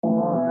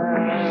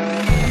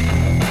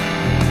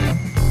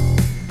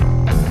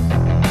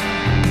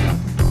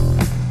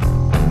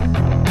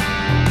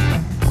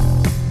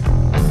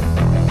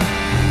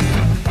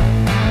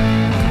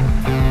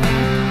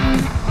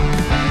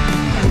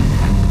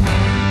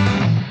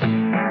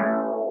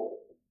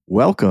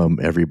Welcome,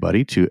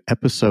 everybody, to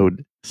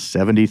episode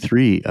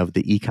 73 of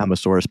the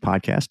Ecommerce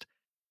podcast.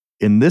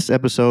 In this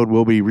episode,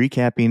 we'll be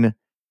recapping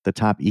the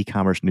top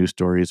e-commerce news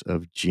stories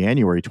of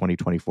January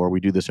 2024.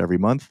 We do this every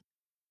month,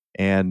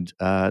 and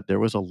there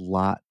was a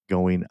lot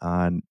going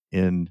on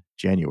in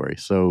January.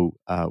 So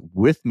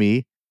with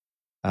me,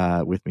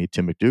 Tim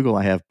McDougall,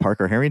 I have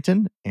Parker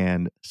Harrington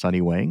and Sunny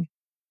Wang,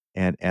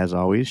 and as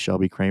always,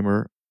 Shelby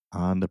Kramer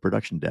on the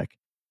production deck.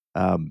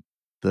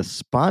 The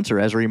sponsor,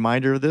 as a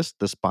reminder of this,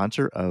 the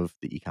sponsor of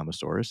the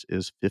Ecommerce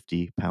is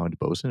 50 Pound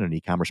Bosun, an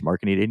e-commerce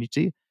marketing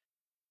agency.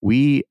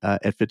 We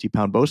at 50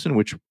 Pound Bosun,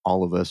 which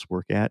all of us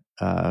work at,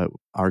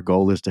 our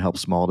goal is to help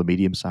small to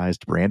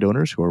medium-sized brand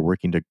owners who are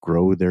working to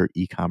grow their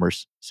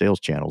e-commerce sales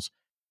channels.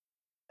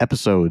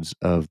 Episodes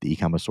of the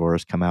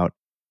Ecommerce come out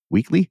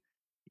weekly,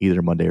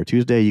 either Monday or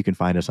Tuesday. You can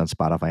find us on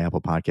Spotify,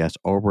 Apple Podcasts,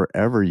 or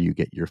wherever you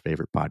get your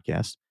favorite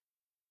podcasts.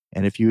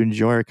 And if you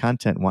enjoy our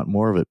content and want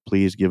more of it,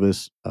 please give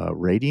us a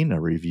rating,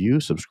 a review,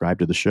 subscribe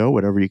to the show,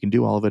 whatever you can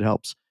do. All of it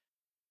helps.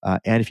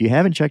 And if you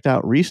haven't checked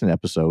out recent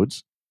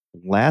episodes,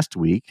 last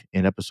week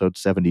in episode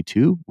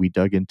 72, we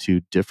dug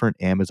into different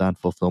Amazon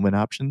fulfillment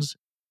options,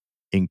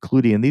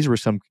 including, and these were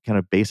some kind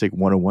of basic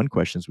 101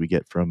 questions we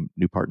get from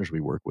new partners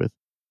we work with,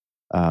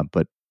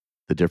 but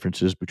the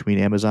differences between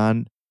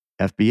Amazon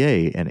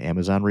FBA and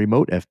Amazon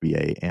Remote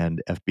FBA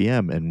and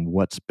FBM and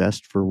what's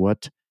best for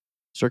what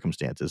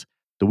circumstances.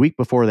 The week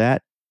before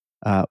that,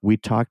 we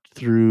talked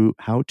through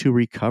how to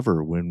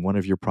recover when one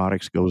of your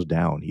products goes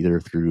down, either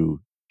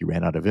through you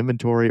ran out of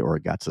inventory or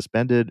it got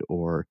suspended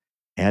or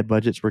ad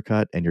budgets were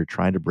cut and you're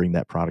trying to bring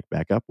that product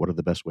back up. What are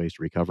the best ways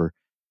to recover?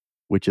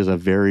 Which is a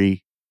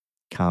very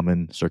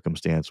common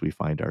circumstance we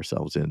find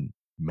ourselves in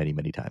many,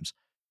 many times.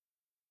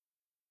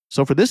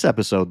 So for this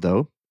episode,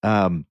 though,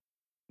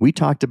 we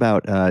talked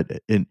about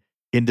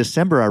in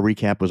December, our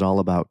recap was all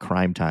about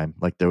crime time.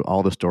 Like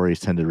all the stories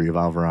tend to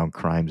revolve around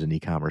crimes in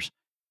e-commerce.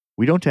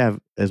 We don't have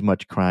as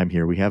much crime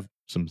here. We have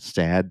some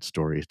sad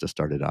stories to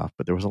start it off,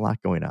 but there was a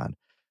lot going on.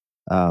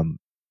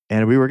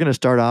 And we were going to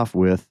start off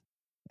with,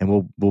 and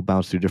we'll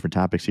bounce through different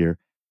topics here.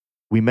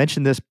 We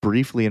mentioned this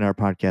briefly in our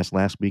podcast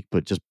last week,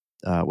 but just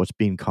what's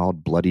being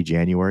called Bloody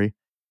January,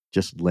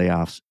 just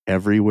layoffs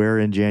everywhere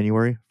in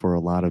January for a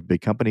lot of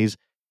big companies.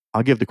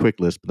 I'll give the quick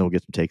list, but then we'll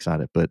get some takes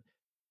on it. But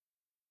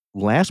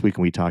last week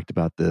when we talked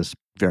about this,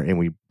 and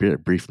we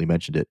briefly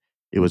mentioned it,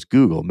 it was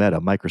Google, Meta,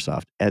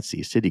 Microsoft,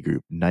 Etsy, Citigroup,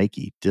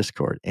 Nike,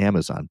 Discord,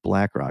 Amazon,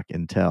 BlackRock,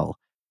 Intel,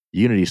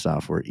 Unity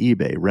Software,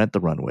 eBay, Rent the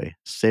Runway,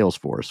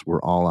 Salesforce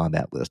were all on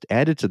that list.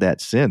 Added to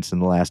that since in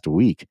the last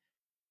week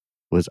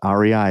was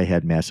REI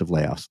had massive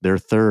layoffs. They're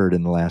third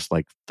in the last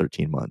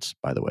 13 months,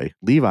 by the way.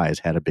 Levi's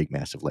had a big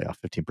massive layoff,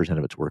 15%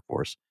 of its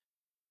workforce.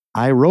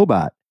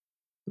 iRobot,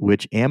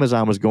 which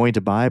Amazon was going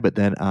to buy, but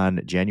then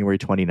on January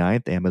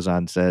 29th,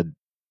 Amazon said,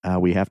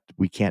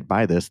 we can't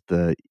buy this.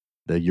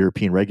 The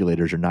European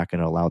regulators are not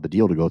going to allow the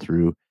deal to go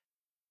through.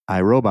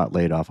 iRobot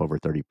laid off over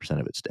 30%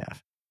 of its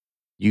staff.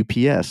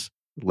 UPS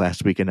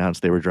last week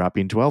announced they were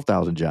dropping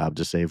 12,000 jobs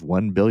to save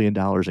 $1 billion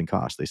in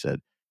costs. They said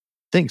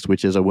Thinks,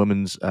 which is a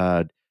women's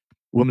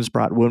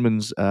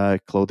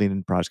clothing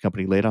and products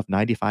company, laid off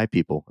 95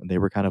 people, and they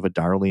were kind of a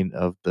darling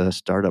of the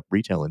startup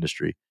retail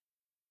industry,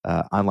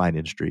 online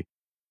industry.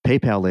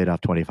 PayPal laid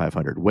off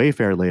 2,500.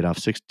 Wayfair laid off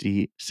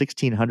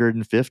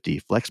 1,650.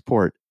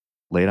 Flexport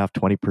laid off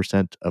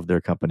 20% of their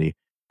company.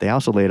 They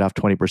also laid off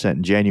 20%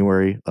 in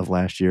January of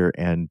last year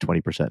and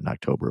 20% in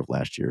October of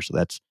last year.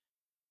 So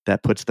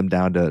that puts them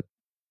down to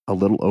a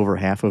little over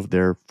half of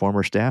their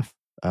former staff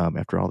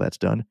after all that's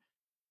done.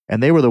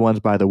 And they were the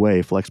ones, by the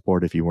way,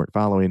 Flexport, if you weren't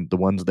following, the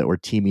ones that were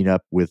teaming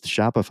up with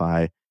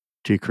Shopify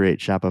to create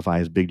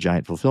Shopify's big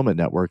giant fulfillment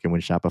network. And when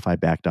Shopify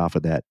backed off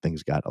of that,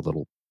 things got a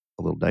little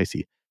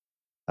dicey.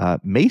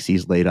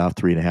 Macy's laid off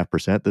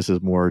 3.5%. This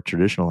is more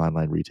traditional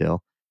online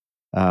retail.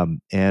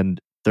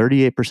 And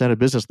 38% of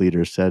business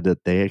leaders said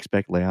that they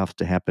expect layoffs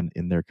to happen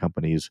in their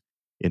companies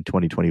in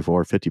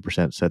 2024.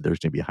 50% said there's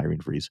going to be a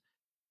hiring freeze.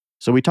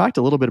 So we talked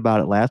a little bit about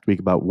it last week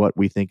about what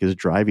we think is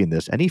driving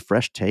this. Any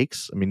fresh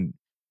takes? I mean,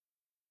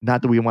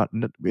 not that we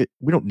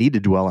don't need to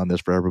dwell on this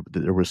forever,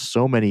 but there was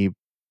so many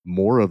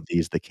more of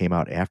these that came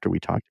out after we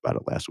talked about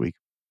it last week.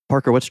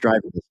 Parker, what's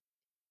driving this?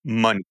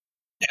 Money.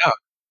 Yeah.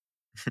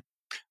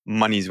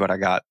 Money's what I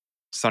got.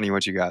 Sonny,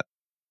 what you got?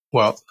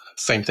 Well,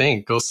 same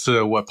thing goes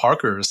to what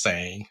Parker is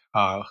saying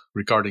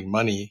regarding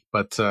money.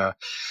 But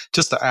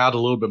just to add a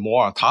little bit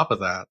more on top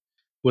of that,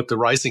 with the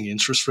rising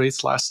interest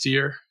rates last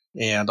year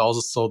and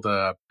also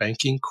the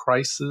banking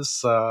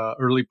crisis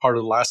early part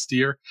of last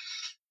year,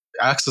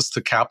 access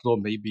to capital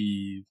may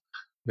be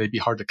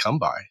hard to come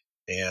by.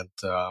 And,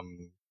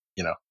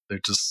 they're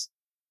just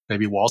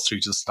maybe Wall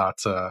Street just not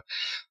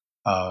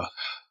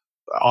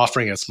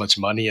offering as much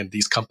money and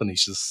these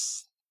companies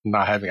just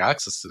not having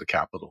access to the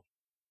capital.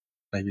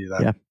 Maybe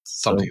that's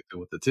something to do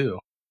with it too.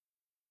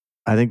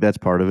 I think that's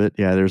part of it.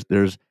 Yeah,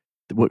 there's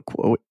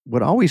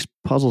what always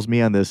puzzles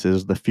me on this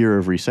is the fear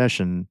of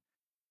recession.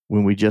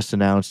 When we just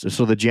announced,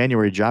 so the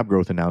January job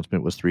growth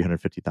announcement was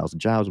 350,000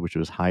 jobs, which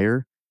was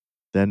higher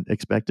than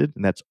expected.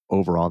 And that's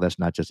overall, that's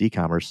not just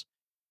e-commerce.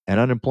 And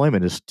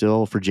unemployment is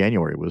still, for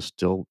January, was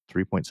still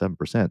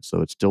 3.7%.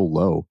 So it's still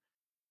low.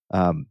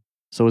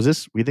 So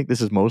we think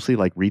this is mostly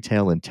like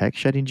retail and tech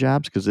shedding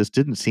jobs? Because this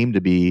didn't seem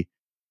to be,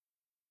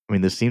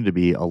 this seemed to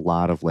be a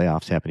lot of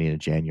layoffs happening in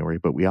January,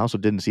 but we also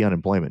didn't see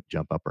unemployment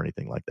jump up or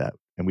anything like that.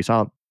 And we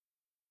saw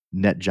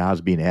net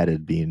jobs being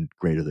added being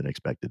greater than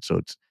expected. So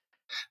it's,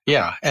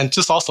 Yeah, and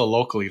just also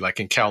locally, like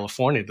in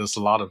California, there's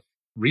a lot of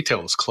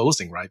retailers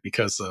closing, right,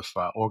 because of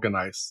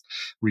organized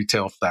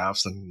retail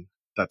thefts and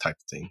that type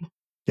of thing.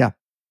 yeah.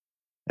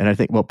 And I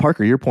think, well,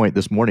 Parker, your point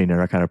this morning in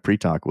our kind of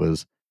pre-talk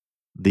was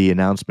the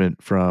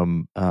announcement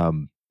from,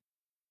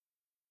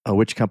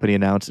 which company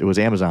announced? It was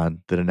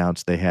Amazon that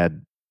announced they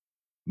had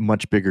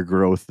much bigger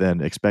growth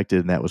than expected,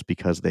 and that was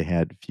because they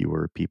had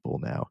fewer people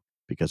now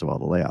because of all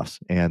the layoffs.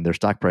 And their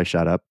stock price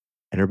shot up,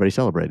 and everybody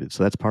celebrated.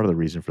 So that's part of the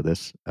reason for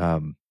this.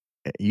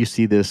 You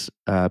see this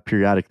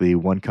periodically.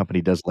 One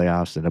company does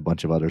layoffs, and a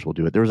bunch of others will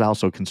do it. There was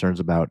also concerns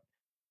about,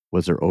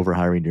 was there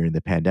overhiring during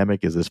the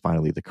pandemic? Is this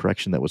finally the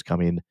correction that was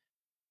coming?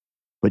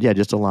 But yeah,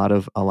 just a lot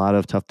of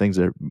tough things.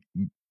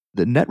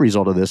 The net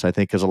result of this, I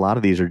think, because a lot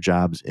of these are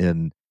jobs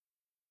in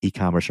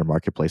e-commerce or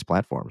marketplace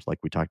platforms, like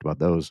we talked about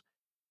those.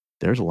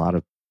 There's a lot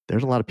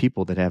of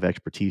people that have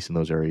expertise in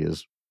those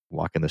areas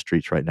walking the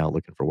streets right now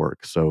looking for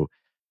work. So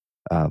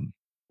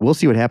we'll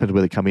see what happens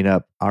with it coming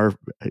up. Our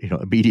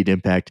immediate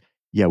impact,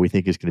 yeah, we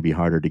think it's going to be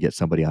harder to get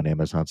somebody on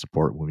Amazon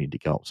support when we need to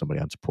call somebody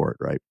on support,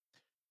 right?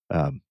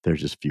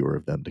 There's just fewer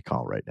of them to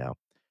call right now.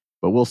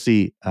 But we'll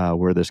see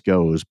where this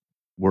goes.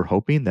 We're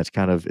hoping that's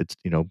kind of,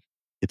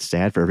 it's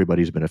sad for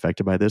everybody who's been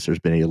affected by this. There's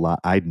been a lot.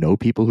 I know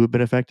people who've been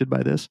affected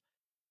by this.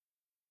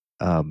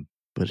 But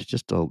it's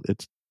just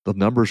the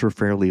numbers are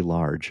fairly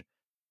large.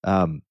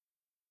 I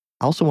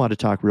also want to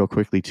talk real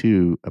quickly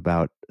too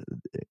about,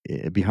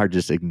 it'd be hard to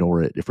just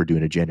ignore it if we're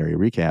doing a January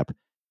recap,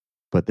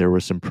 but there were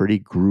some pretty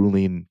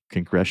grueling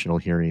congressional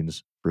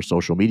hearings for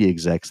social media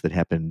execs that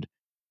happened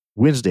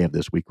Wednesday of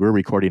this week. We're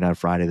recording on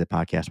Friday. The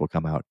podcast will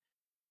come out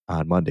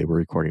on Monday. We're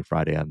recording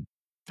Friday on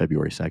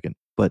February 2nd.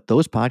 But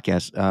those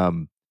podcasts,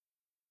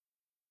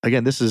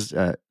 again, this is,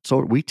 so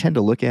we tend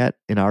to look at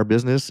in our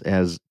business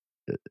as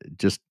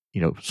just,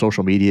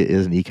 social media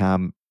is an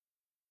e-com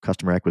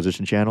customer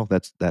acquisition channel.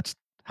 That's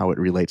how it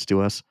relates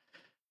to us,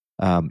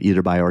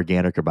 either by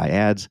organic or by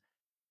ads.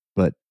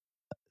 But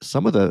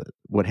some of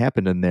what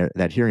happened in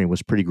that hearing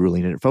was pretty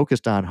grueling, and it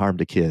focused on harm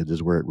to kids,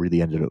 is where it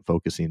really ended up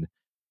focusing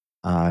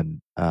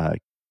on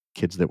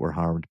kids that were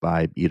harmed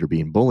by either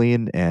being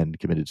bullied and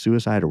committed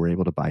suicide, or were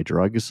able to buy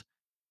drugs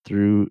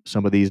through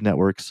some of these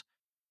networks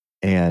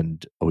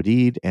and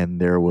OD'd.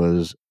 And there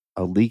was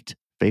a leaked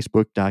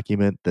Facebook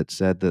document that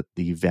said that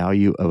the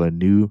value of a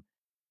new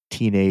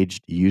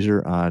teenage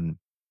user on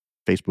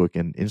Facebook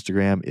and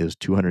Instagram is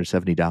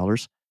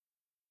 $270.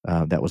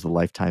 That was the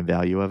lifetime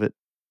value of it.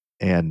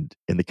 And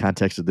in the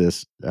context of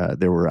this,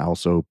 there were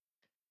also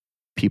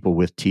people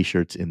with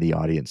T-shirts in the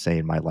audience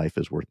saying my life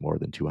is worth more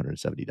than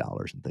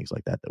 $270 and things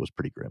like that. That was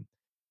pretty grim.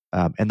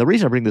 And the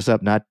reason I bring this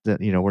up, not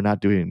that, we're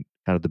not doing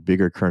kind of the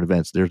bigger current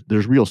events.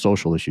 There's real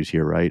social issues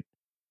here, right?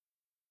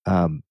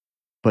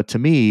 But to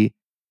me,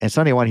 and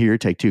Sonny, I want to hear your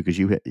take too, because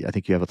I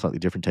think you have a slightly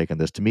different take on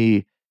this. To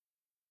me,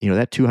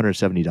 that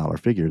 $270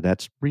 figure,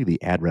 that's really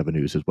ad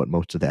revenues is what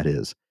most of that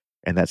is.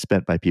 And that's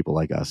spent by people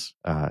like us,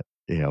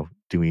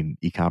 doing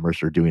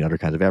e-commerce or doing other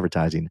kinds of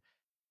advertising.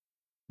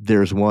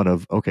 There's one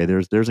of, okay,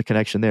 there's a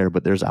connection there,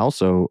 but there's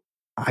also,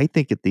 I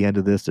think at the end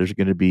of this, there's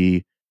going to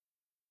be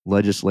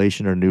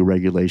legislation or new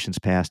regulations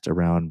passed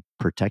around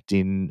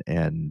protecting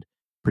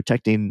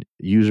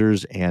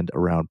users and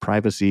around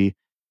privacy.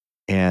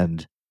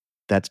 And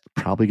that's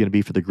probably going to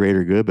be for the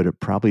greater good, but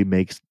it probably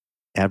makes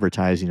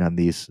advertising on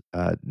these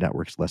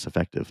networks less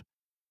effective.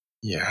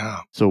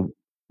 Yeah. So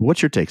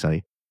what's your take,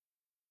 Sonny?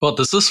 Well,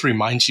 does this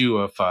remind you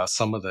of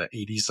some of the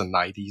 80s and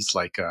 90s,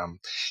 like,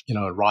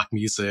 rock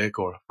music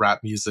or rap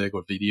music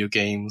or video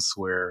games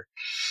where,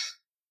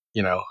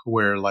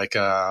 like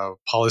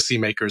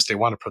policymakers, they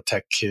want to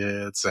protect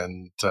kids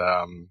and,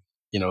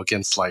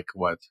 against like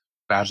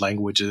bad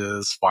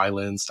languages,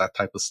 violence, that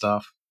type of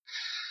stuff.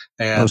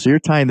 And so you're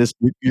tying this,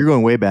 you're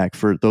going way back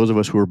for those of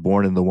us who were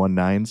born in the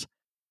 1990s.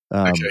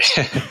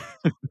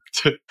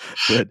 okay.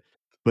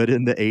 But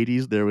in the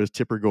 80s, there was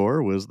Tipper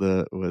Gore was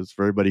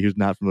for everybody who's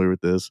not familiar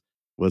with this,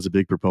 was a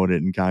big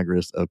proponent in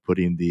Congress of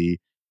putting the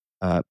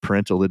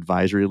parental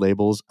advisory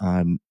labels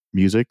on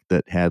music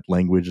that had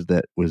language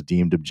that was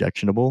deemed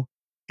objectionable,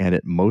 and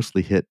it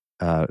mostly hit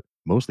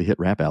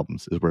rap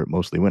albums is where it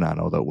mostly went on,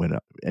 although it went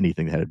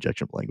anything that had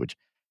objectionable language.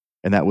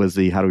 And that was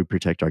how do we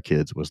protect our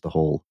kids was the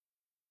whole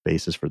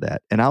basis for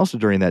that. And also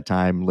during that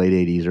time, late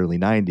 80s, early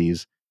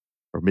 90s,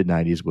 or mid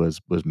 90s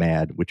was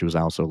MAD, which was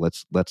also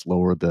let's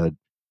lower the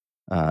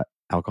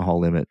alcohol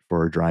limit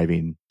for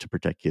driving to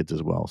protect kids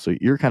as well. So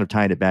you're kind of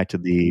tying it back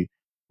to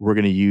we're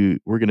going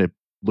to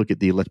look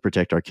at let's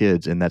protect our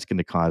kids, and that's going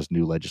to cause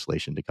new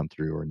legislation to come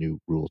through or new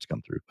rules to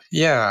come through.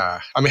 Yeah.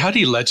 I mean, how do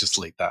you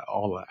legislate that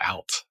all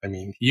out? I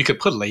mean, you could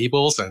put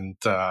labels and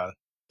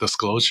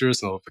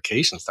disclosures,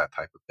 notifications, that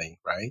type of thing,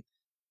 right?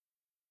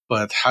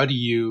 But how do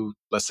you,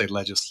 let's say,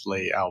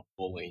 legislate out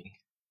bullying?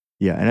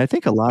 Yeah, and I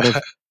think a lot of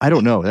I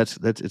don't know. That's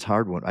it's a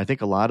hard one. I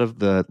think a lot of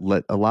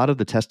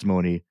the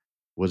testimony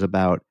was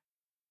about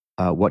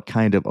what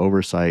kind of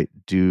oversight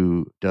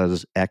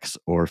does X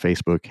or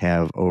Facebook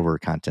have over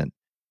content?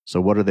 So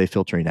what are they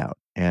filtering out?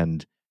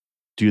 And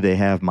do they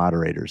have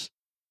moderators?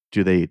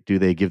 Do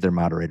they give their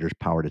moderators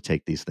power to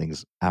take these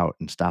things out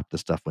and stop the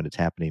stuff when it's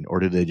happening, or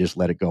do they just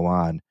let it go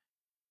on?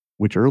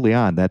 Which early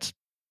on, that's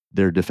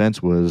their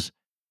defense was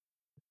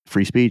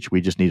free speech.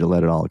 We just need to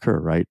let it all occur,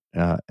 right?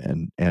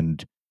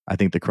 And I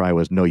think the cry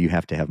was, no, you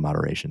have to have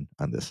moderation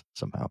on this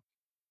somehow.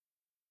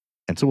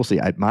 And so we'll see.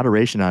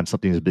 Moderation on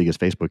something as big as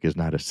Facebook is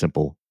not a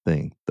simple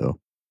thing, though.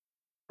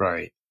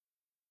 Right.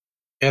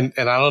 And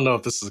I don't know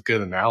if this is a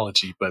good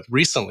analogy, but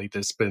recently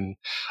there's been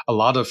a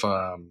lot of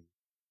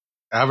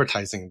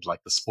advertising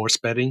like the sports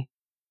betting,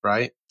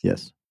 right?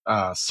 Yes.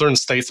 Certain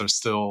states are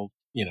still,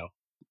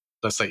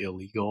 let's say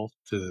illegal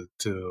to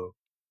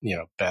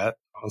bet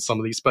on some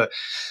of these, but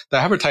the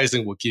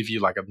advertising will give you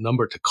like a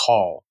number to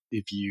call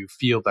if you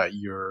feel that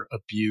you're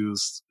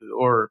abused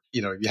or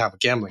you have a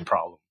gambling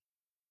problem.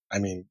 I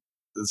mean,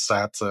 is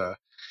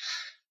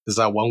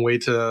that one way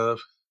to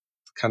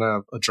kind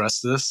of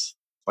address this?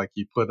 Like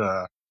you put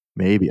a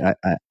Maybe.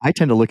 I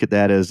tend to look at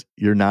that as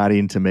you're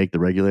nodding to make the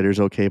regulators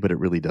okay, but it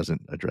really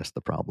doesn't address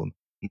the problem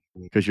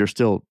because you're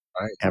still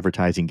right,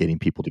 advertising getting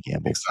people to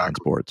gamble on exactly,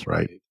 sports,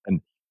 right? right,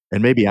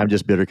 And maybe I'm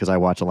just bitter because I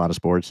watch a lot of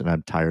sports and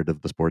I'm tired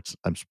of the sports.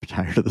 I'm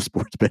tired of the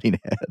sports betting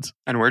ads,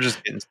 And we're just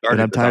getting and started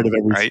I'm with tired them, of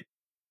every. right?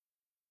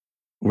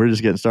 We're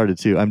just getting started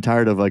too. I'm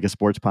tired of like a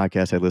sports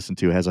podcast I listen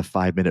to has a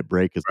 5-minute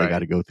break because they got right,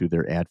 to go through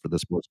their ad for the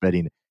sports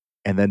betting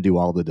and then do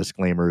all the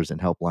disclaimers and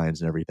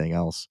helplines and everything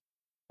else.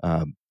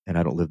 And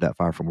I don't live that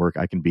far from work.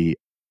 I can be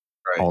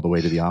right. all the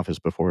way to the office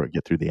before I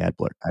get through the ad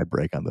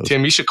break on those.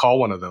 Tim, you should call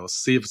one of those,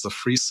 see if it's a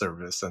free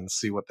service and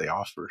see what they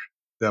offer.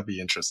 That'd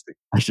be interesting.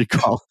 I should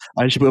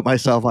put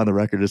myself on the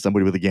record as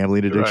somebody with a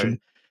gambling addiction, Right.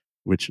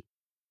 which,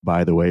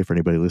 by the way, for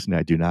anybody listening,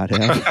 I do not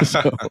have.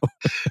 So.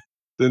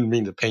 Didn't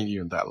mean to paint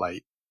you in that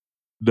light.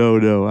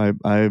 No,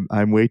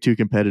 I'm way too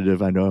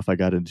competitive. I know if I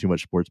got into too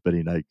much sports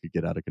betting, I could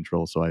get out of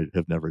control. So I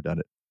have never done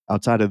it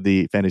outside of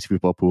the fantasy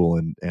football pool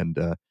and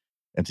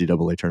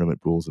NCAA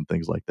tournament pools and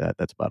things like that.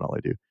 That's about all I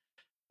do.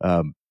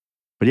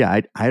 But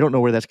yeah, I don't know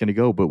where that's going to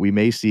go. But we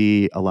may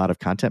see a lot of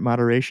content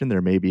moderation.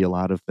 There may be a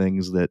lot of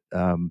things that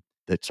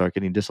that start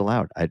getting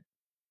disallowed.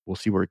 We'll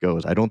see where it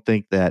goes. I don't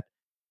think that.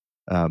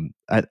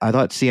 I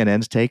thought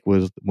CNN's take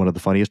was one of the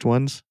funniest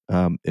ones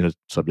in a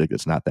subject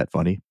that's not that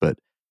funny, but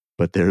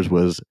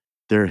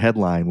their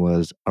headline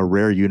was "A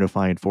Rare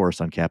Unifying Force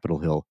on Capitol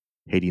Hill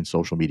Hating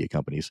Social Media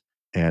Companies,"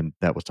 and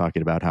that was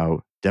talking about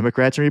how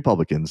Democrats and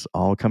Republicans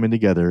all coming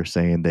together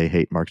saying they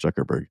hate Mark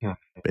Zuckerberg. Yeah.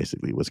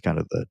 Basically, was kind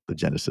of the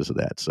genesis of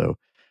that. So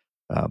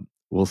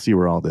we'll see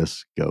where all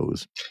this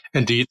goes.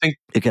 And do you think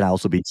It could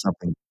also be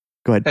something.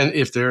 Go ahead. And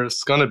if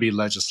there's going to be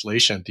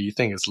legislation, do you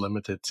think it's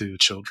limited to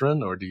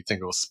children or do you think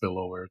it will spill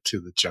over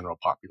to the general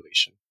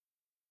population?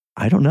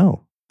 I don't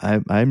know. I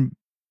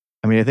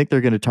mean, I think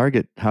they're going to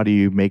target how do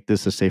you make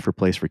this a safer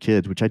place for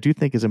kids, which I do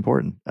think is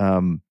important.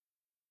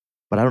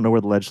 But I don't know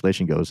where the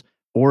legislation goes,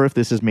 or if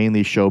this is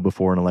mainly show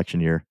before an election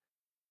year,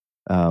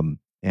 and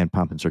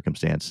pomp and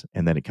circumstance,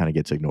 and then it kind of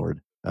gets ignored.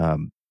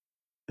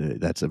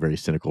 That's a very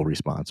cynical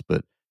response,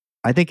 but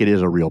I think it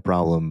is a real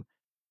problem.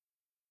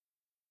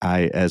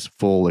 As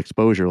full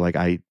exposure, like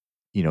I,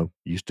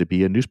 used to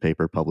be a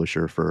newspaper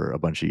publisher for a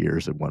bunch of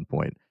years at one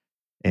point,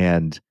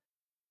 and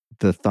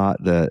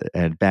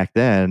and back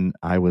then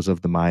I was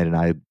of the mind, and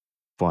I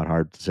fought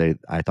hard to say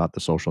I thought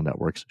the social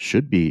networks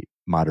should be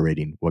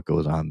moderating what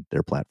goes on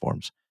their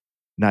platforms,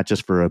 not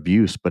just for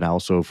abuse, but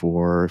also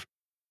for,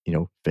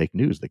 fake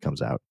news that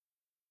comes out,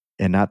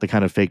 and not the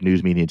kind of fake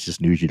news meaning it's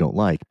just news you don't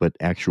like, but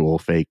actual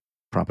fake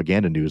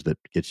propaganda news that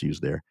gets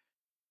used there.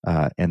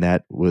 And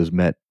that was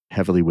met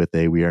heavily with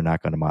we are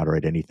not going to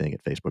moderate anything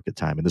at Facebook at the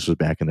time. And this was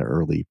back in the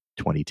early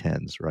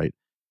 2010s, right?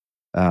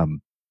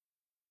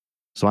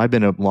 So I've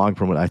been along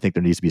from what I think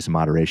there needs to be some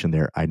moderation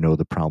there. I know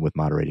the problem with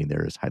moderating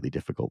there is highly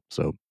difficult.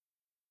 So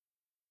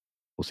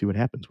we'll see what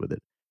happens with it.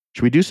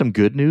 Should we do some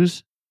good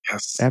news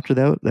Yes. after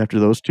that? After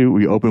those two,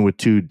 we open with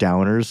two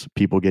downers,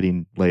 people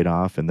getting laid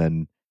off, and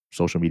then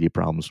social media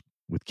problems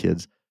with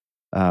kids.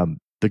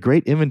 The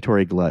great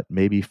inventory glut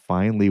may be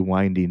finally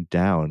winding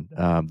down.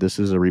 This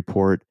is a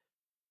report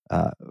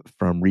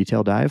from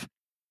Retail Dive,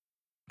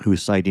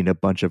 who's citing a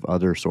bunch of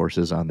other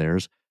sources on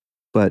theirs.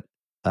 But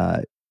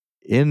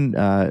in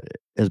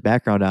as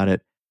background on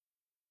it,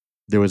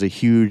 there was a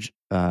huge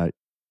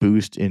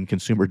boost in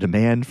consumer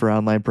demand for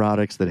online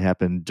products that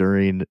happened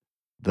during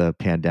the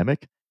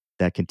pandemic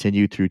that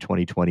continued through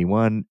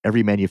 2021.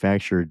 Every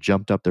manufacturer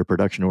jumped up their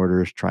production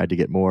orders, tried to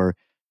get more,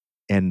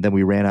 and then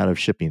we ran out of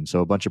shipping.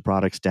 So a bunch of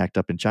products stacked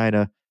up in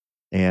China,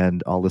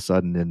 and all of a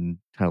sudden in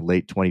kind of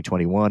late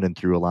 2021 and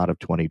through a lot of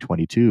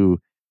 2022,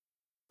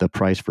 the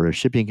price for a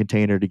shipping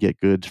container to get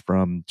goods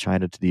from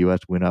China to the US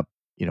went up.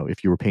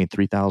 If you were paying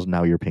 $3,000,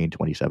 now you're paying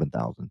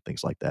 $27,000,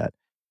 things like that.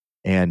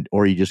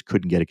 Or you just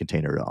couldn't get a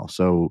container at all.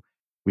 So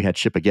we had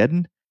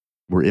Shipageddon,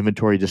 where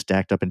inventory just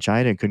stacked up in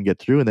China and couldn't get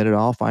through. And then it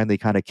all finally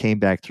kind of came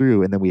back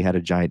through. And then we had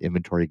a giant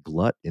inventory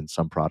glut in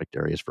some product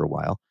areas for a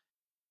while.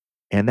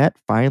 And that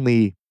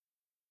finally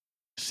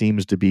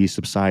seems to be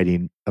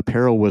subsiding.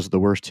 Apparel was the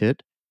worst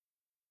hit.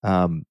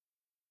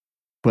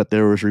 But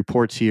there was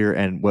reports here,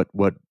 and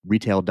what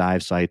retail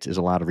dive sites is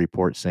a lot of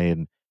reports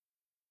saying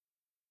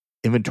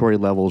inventory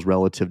levels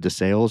relative to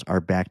sales are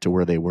back to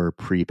where they were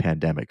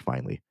pre-pandemic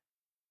finally.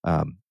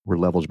 Where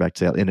levels back to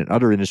sale. And in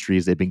other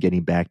industries, they've been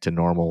getting back to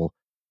normal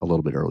a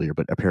little bit earlier,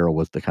 but apparel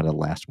was the kind of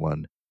last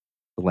one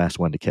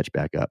to catch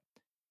back up.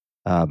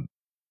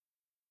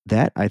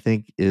 That I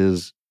think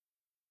is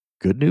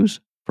good news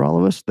for all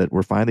of us that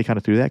we're finally kind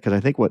of through that, because I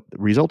think what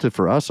resulted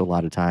for us a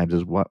lot of times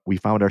is what we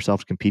found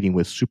ourselves competing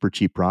with super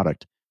cheap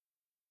product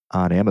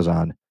on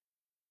Amazon.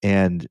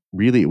 And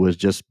really it was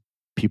just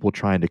people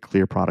trying to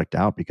clear product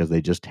out because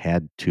they just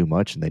had too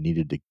much and they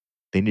needed to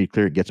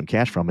clear it, get some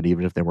cash from it,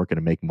 even if they weren't going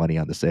to make money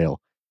on the sale.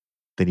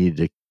 They needed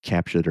to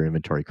capture their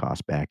inventory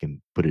costs back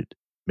and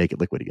make it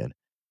liquid again.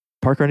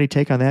 Parker, any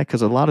take on that?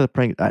 Because a lot of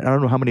I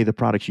don't know how many of the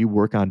products you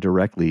work on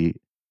directly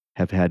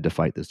have had to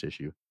fight this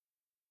issue.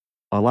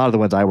 A lot of the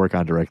ones I work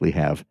on directly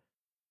have.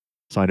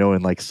 So I know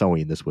in like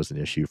sewing, this was an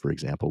issue, for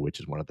example, which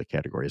is one of the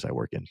categories I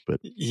work in. But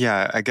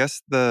yeah, I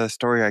guess the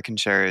story I can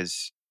share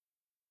is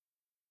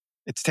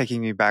it's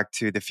taking me back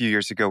to the few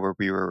years ago where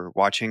we were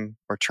watching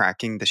or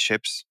tracking the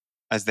ships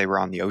as they were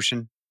on the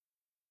ocean.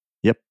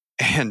 Yep.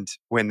 And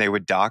when they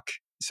would dock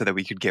so that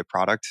we could get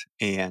product.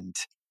 And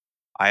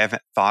I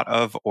haven't thought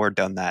of or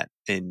done that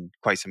in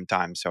quite some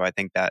time. So I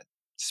think that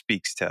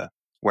speaks to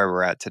where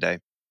we're at today.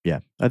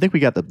 Yeah, I think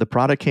we got the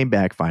product came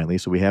back finally,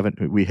 so we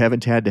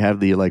haven't had to have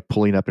the like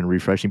pulling up and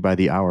refreshing by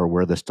the hour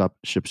where the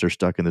ships are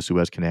stuck in the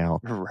Suez Canal,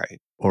 Right?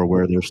 Or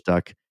where they're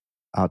stuck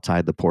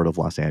outside the port of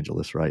Los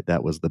Angeles. Right,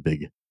 that was the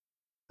big,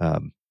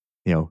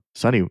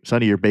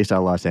 Sonny, you're based out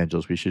of Los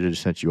Angeles. We should have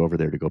just sent you over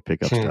there to go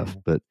pick up stuff,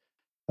 but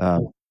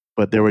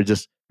there were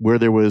just where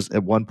there was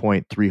at one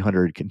point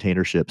 300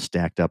 container ships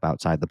stacked up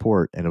outside the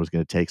port, and it was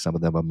going to take some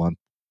of them a month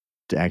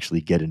to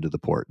actually get into the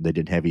port. They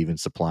didn't have even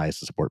supplies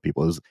to support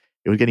people.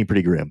 It was getting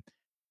pretty grim.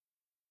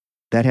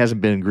 That hasn't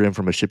been grim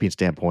from a shipping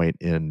standpoint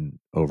in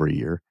over a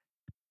year.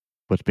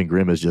 What's been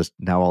grim is just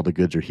now all the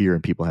goods are here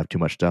and people have too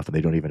much stuff and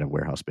they don't even have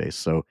warehouse space.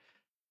 So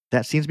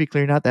that seems to be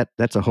clearing out.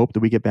 That's a hope that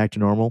we get back to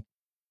normal.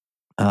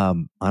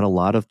 On a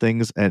lot of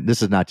things, and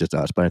this is not just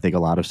us, but I think a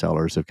lot of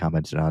sellers have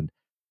commented on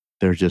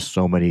there's just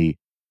so many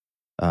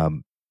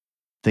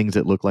things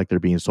that look like they're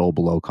being sold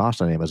below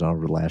cost on Amazon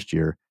over the last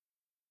year.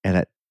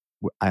 And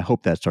I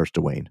hope that starts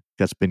to wane.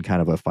 That's been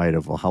kind of a fight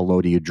of, well, how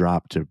low do you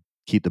drop to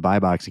keep the buy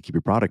box and keep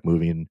your product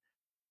moving?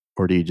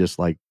 Or do you just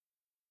like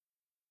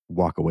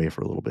walk away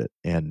for a little bit?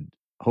 And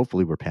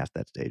hopefully we're past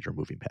that stage or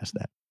moving past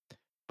that.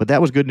 But that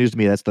was good news to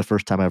me. That's the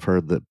first time I've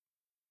heard the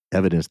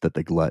evidence that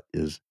the glut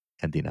is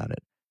ending on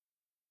it.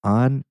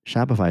 On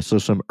Shopify, so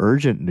some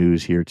urgent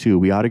news here too.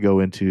 We ought to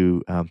go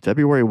into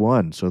February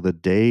 1. So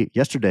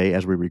yesterday,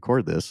 as we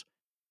record this,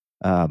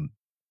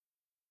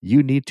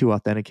 you need to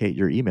authenticate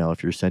your email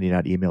if you're sending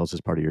out emails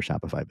as part of your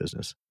Shopify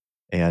business.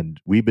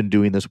 And we've been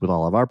doing this with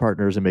all of our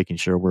partners and making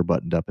sure we're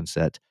buttoned up and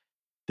set.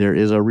 There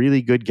is a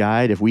really good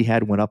guide. If we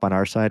had one up on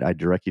our side, I'd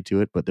direct you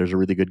to it, but there's a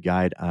really good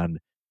guide on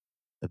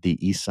the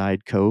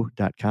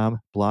eastsideco.com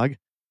blog.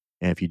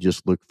 And if you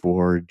just look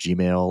for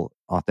Gmail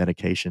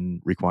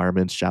authentication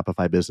requirements,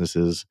 Shopify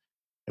businesses,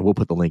 and we'll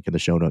put the link in the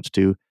show notes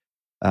too.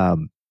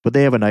 But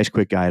they have a nice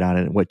quick guide on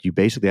it. And what you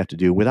basically have to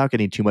do, without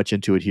getting too much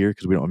into it here,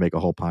 because we don't want to make a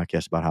whole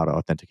podcast about how to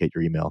authenticate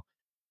your email,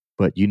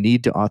 but you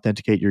need to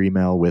authenticate your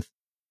email with,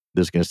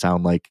 this is going to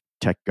sound like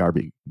tech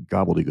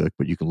gobbledygook,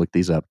 but you can look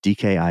these up: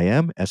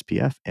 DKIM,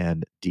 SPF,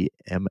 and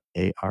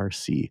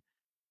DMARC.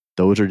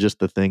 Those are just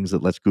the things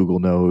that lets Google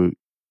know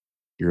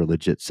you're a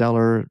legit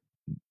seller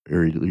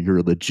or you're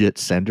a legit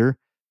sender.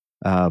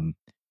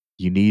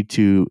 You need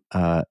to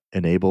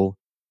enable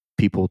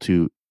people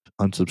to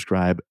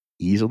unsubscribe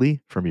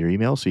easily from your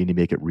email. So you need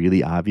to make it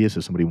really obvious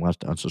if somebody wants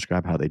to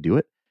unsubscribe how they do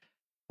it.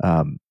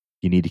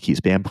 You need to keep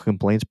spam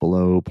complaints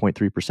below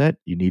 0.3%.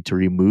 You need to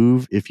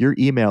remove, if your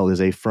email is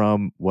a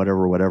from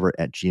whatever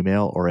at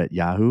Gmail or at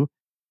Yahoo,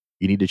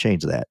 you need to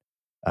change that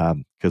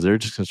because they're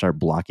just going to start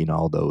blocking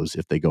all those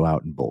if they go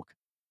out in bulk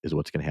is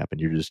what's going to happen.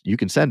 You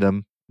can send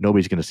them.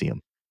 Nobody's going to see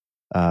them.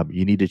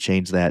 You need to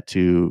change that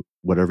to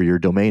whatever your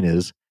domain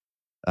is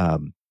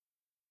and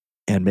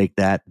make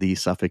that the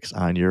suffix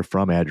on your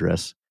from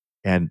address.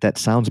 And that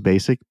sounds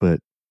basic,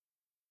 but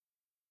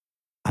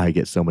I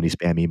get so many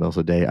spam emails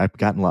a day. I've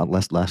gotten a lot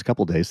less last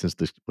couple of days since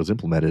this was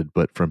implemented,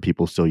 but from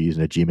people still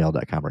using a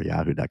gmail.com or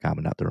yahoo.com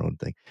and not their own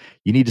thing.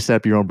 You need to set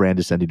up your own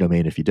branded sending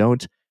domain if you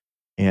don't,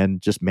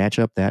 and just match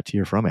up that to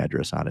your from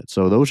address on it.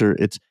 So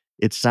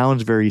it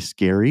sounds very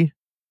scary,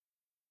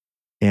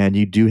 and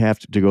you do have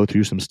to go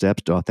through some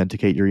steps to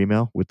authenticate your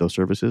email with those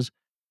services.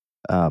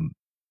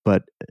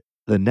 But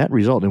the net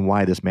result and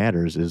why this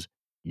matters is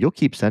you'll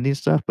keep sending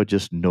stuff, but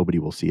just nobody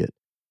will see it.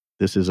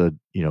 This is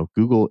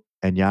Google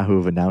and Yahoo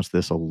have announced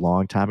this a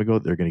long time ago.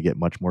 They're going to get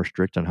much more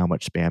strict on how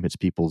much spam hits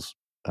people's,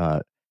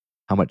 how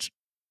much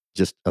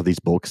just of these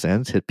bulk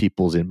sends hit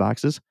people's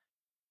inboxes.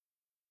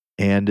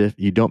 And if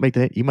you don't make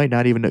that, you might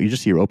not even know. You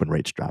just see your open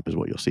rates drop is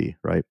what you'll see,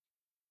 right?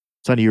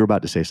 Sonny, you were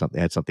about to say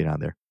something. Add something on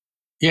there.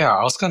 Yeah,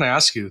 I was going to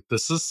ask you,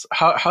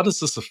 how does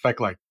this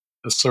affect like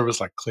a service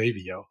like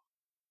Klaviyo,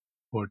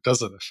 or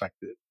does it affect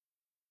it?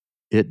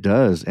 It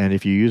does. And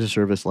if you use a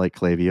service like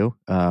Klaviyo,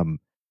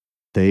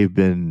 they've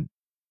been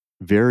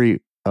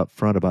very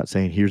upfront about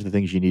saying, here's the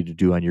things you need to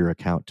do on your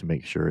account to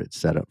make sure it's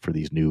set up for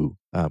these new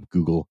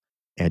Google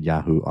and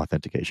Yahoo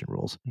authentication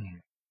rules.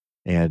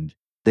 And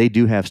they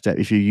do have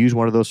if you use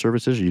one of those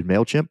services, or use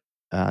MailChimp,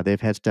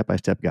 they've had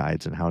step-by-step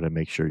guides on how to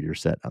make sure you're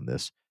set on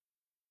this.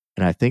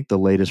 And I think the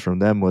latest from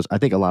them was, I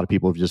think a lot of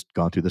people have just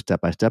gone through the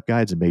step-by-step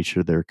guides and made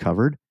sure they're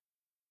covered.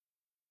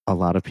 A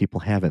lot of people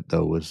haven't,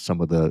 though, was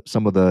some of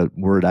the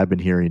word I've been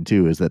hearing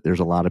too, is that there's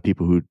a lot of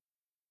people who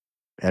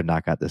have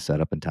not got this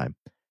set up in time.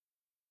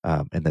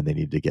 And then they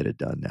need to get it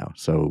done now.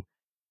 So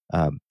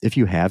if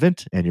you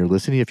haven't, and you're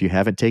listening, if you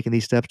haven't taken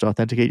these steps to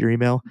authenticate your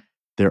email,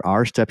 there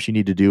are steps you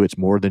need to do. It's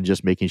more than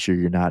just making sure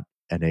you're not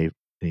in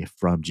a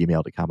from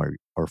gmail.com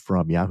or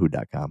from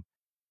yahoo.com.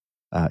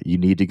 You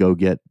need to go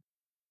get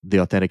the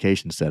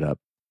authentication set up.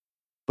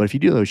 But if you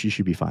do those, you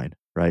should be fine,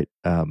 right?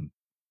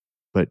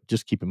 But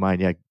just keep in mind,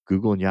 yeah,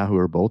 Google and Yahoo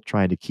are both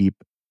trying to keep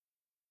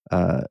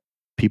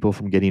people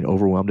from getting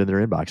overwhelmed in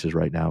their inboxes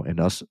right now. And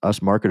us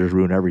marketers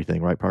ruin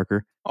everything, right,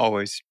 Parker?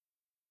 Always.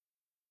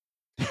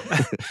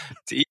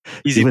 It's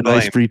easy Give to a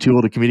nice blame. free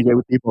tool to communicate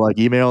with people like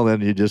email, then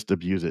you just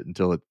abuse it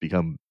until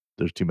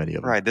there's too many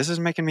of them. Right. This is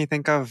making me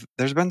think of,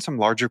 there's been some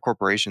larger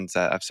corporations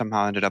that have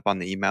somehow ended up on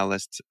the email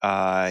list.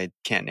 I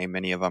can't name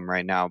any of them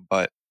right now,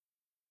 but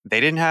they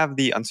didn't have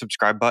the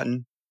unsubscribe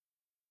button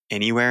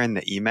anywhere in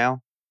the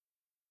email.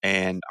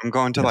 And I'm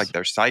going to like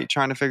their site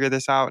trying to figure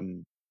this out.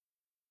 And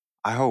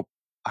I hope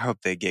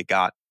they get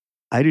got.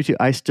 I do too.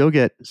 I still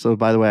get, so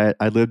by the way,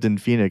 I lived in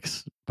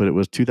Phoenix, but it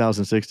was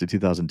 2006 to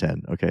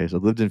 2010. Okay. So I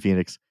lived in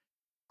Phoenix.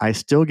 I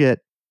still get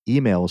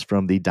emails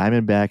from the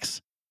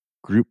Diamondbacks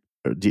group,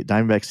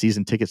 Diamondbacks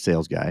season ticket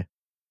sales guy,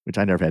 which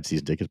I never had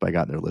season tickets, but I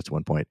got in their list at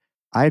one point.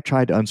 I have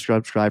tried to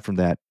unsubscribe from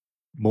that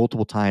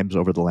multiple times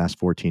over the last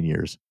 14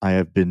 years. I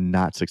have been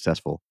not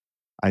successful.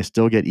 I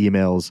still get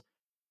emails,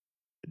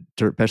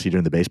 especially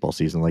during the baseball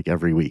season, like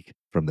every week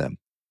from them.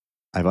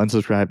 I've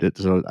unsubscribed it.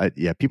 So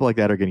people like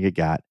that are going to get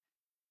got.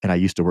 And I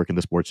used to work in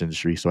the sports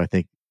industry. So I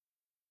think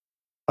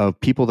of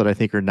people that I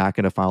think are not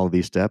going to follow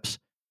these steps,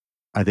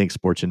 I think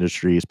sports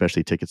industry,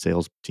 especially ticket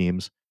sales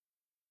teams,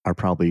 are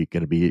probably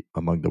going to be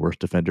among the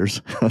worst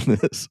offenders on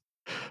this.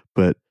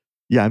 But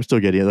yeah, I'm still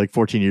getting it. Like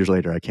 14 years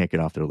later, I can't get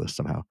off their list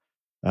somehow.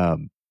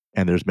 And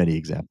there's many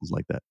examples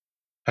like that.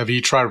 Have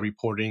you tried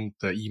reporting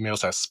the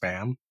emails as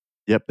spam?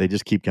 Yep, they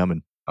just keep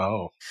coming.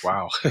 Oh,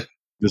 wow.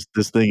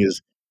 This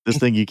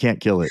thing, you can't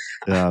kill it.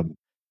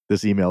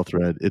 This email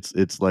thread,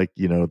 it's like,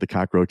 the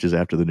cockroaches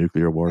after the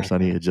nuclear war,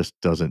 Sonny. It just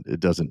doesn't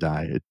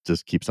die. It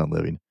just keeps on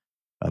living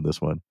on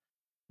this one.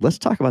 Let's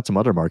talk about some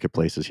other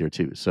marketplaces here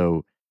too.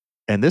 So,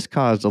 and this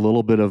caused a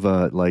little bit of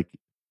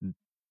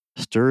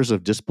stirs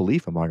of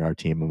disbelief among our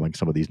team, among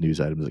some of these news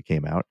items that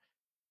came out.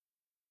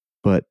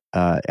 But,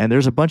 and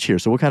there's a bunch here.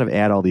 So we'll kind of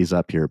add all these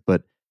up here,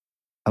 but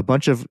a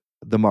bunch of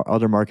the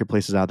other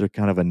marketplaces out there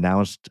kind of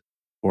announced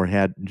or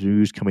had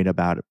news coming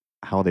about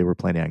how they were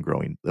planning on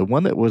growing. The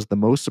one that was the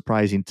most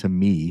surprising to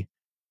me,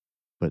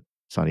 but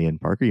Sonny and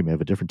Parker, you may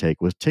have a different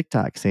take, was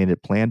TikTok saying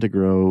it planned to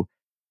grow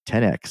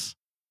 10x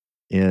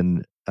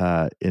in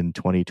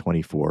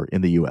 2024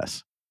 in the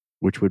US,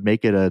 which would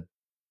make it a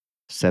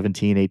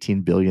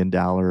 $17-18 billion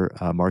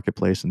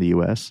marketplace in the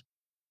US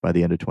by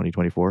the end of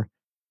 2024.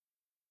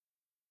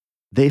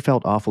 They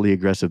felt awfully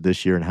aggressive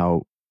this year and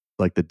how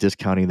like the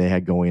discounting they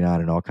had going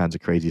on and all kinds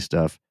of crazy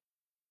stuff.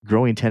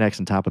 Growing 10x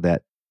on top of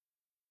that,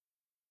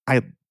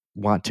 I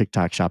want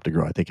TikTok Shop to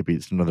grow. I think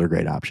it's another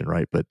great option,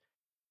 right? But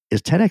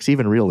is 10x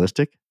even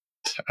realistic?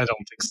 I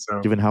don't think so.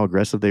 Given how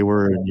aggressive they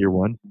were in year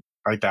one?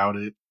 I doubt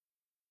it.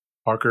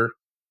 Parker?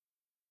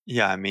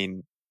 Yeah, I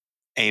mean,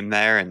 aim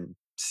there and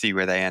see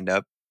where they end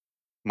up.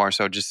 More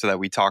so just so that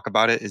we talk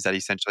about it. Is that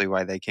essentially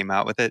why they came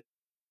out with it?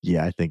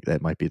 Yeah, I think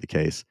that might be the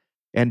case.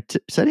 And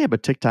setting up a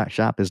TikTok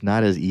shop is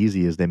not as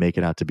easy as they make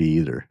it out to be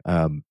either.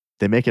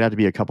 They make it out to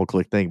be a couple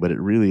click thing, but it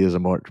really is a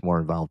much more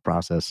involved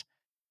process.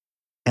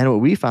 And what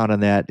we found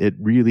on that, it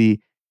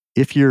really,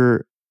 if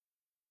you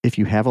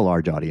have a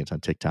large audience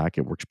on TikTok,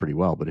 it works pretty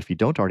well. But if you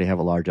don't already have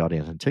a large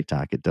audience on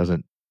TikTok, it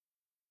doesn't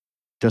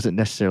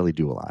necessarily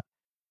do a lot.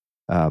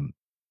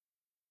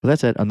 But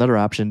that's it. Another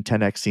option,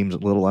 10x seems a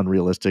little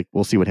unrealistic.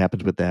 We'll see what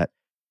happens with that.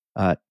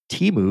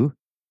 Temu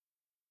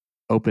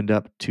opened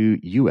up to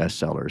U.S.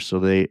 sellers. So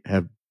they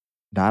have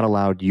not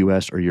allowed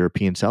U.S. or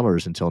European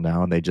sellers until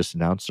now, and they just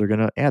announced they're going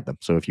to add them.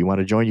 So if you want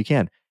to join, you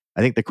can.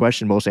 I think the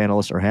question most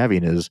analysts are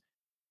having is,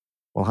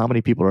 well, how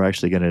many people are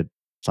actually going to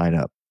sign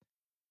up?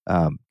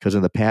 Because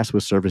in the past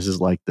with services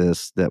like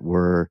this that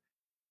were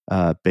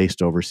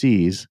based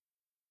overseas,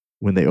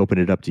 when they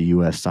opened it up to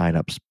U.S.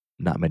 signups,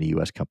 not many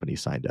U.S.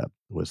 companies signed up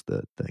was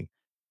the thing.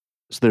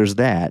 So there's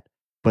that,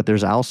 but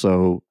there's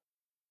also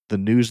the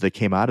news that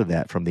came out of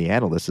that from the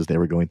analysts as they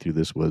were going through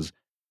this was,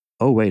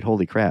 oh wait,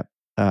 holy crap!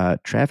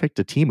 Traffic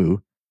to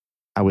Temu.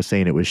 I was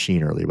saying it was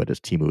Shein earlier, but it's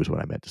Temu is what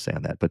I meant to say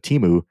on that. But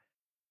Temu,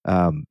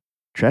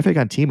 traffic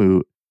on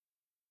Temu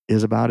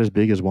is about as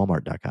big as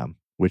Walmart.com,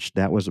 which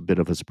that was a bit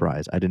of a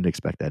surprise. I didn't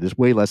expect that. It's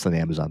way less than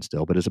Amazon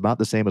still, but it's about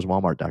the same as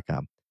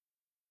Walmart.com.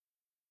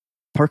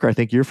 Parker, I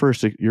think your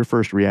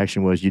first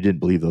reaction was you didn't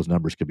believe those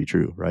numbers could be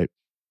true, right?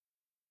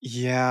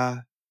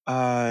 Yeah.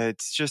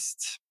 It's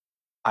just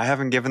I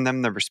haven't given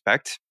them the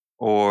respect,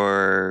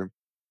 or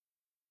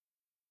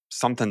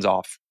something's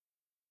off.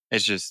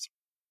 It's just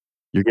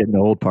You're getting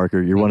old,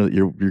 Parker.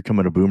 You're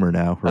becoming a boomer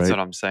now, that's right? what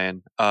I'm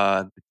saying.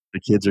 The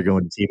kids are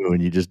going to Temu,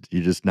 and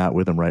you're just not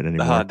with them right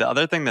anymore. The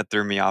other thing that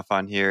threw me off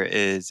on here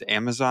is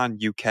Amazon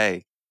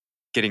UK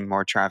getting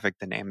more traffic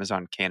than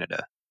Amazon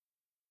Canada.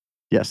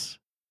 Yes.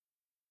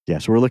 Yeah.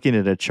 So we're looking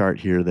at a chart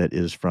here that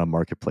is from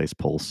Marketplace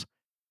Pulse,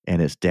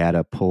 and it's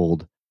data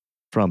pulled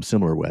from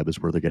SimilarWeb is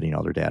where they're getting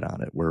all their data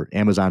on it. Where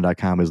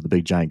Amazon.com is the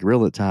big giant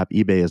gorilla at the top.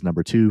 eBay is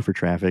number 2 for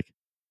traffic.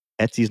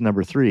 Etsy's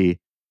number 3.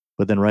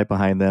 But then right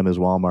behind them is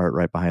Walmart.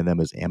 Right behind them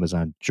is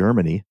Amazon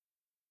Germany.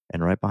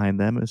 And right behind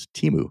them is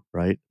Temu,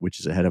 right?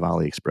 Which is ahead of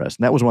AliExpress.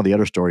 And that was one of the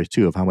other stories,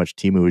 too, of how much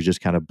Temu was just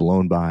kind of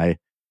blown by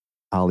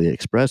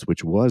AliExpress,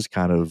 which was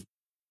kind of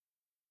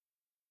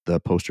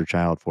the poster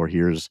child for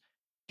here's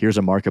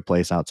a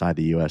marketplace outside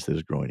the US that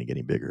is growing and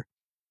getting bigger.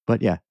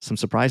 But yeah, some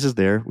surprises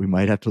there. We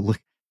might have to look.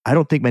 I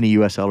don't think many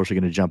US sellers are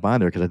going to jump on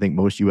there because I think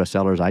most US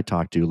sellers I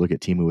talk to look at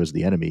Temu as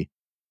the enemy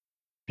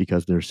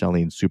because they're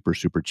selling super,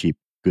 super cheap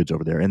goods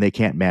over there and they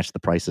can't match the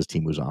prices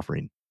Temu's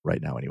offering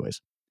right now,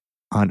 anyways.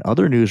 On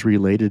other news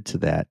related to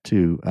that,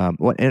 too,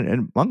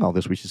 and among all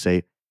this, we should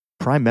say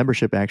Prime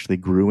membership actually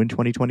grew in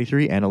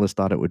 2023. Analysts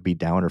thought it would be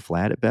down or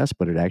flat at best,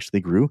 but it actually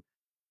grew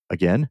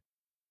again.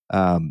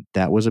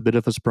 That was a bit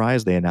of a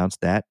surprise. They announced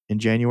that in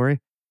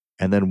January.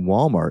 And then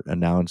Walmart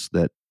announced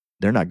that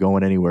they're not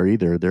going anywhere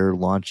either. They're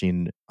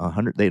launching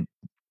 100.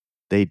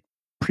 They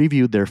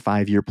previewed their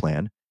 5-year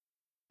plan,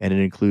 and it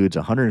includes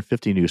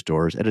 150 new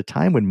stores at a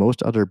time when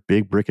most other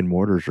big brick and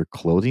mortars are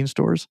closing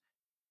stores.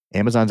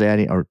 Amazon's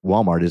adding, or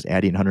Walmart is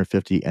adding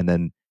 150 and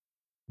then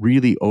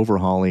really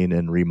overhauling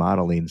and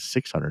remodeling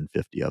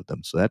 650 of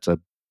them. So that's a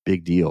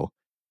big deal.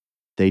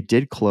 They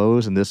did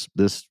close, and this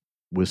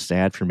was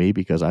sad for me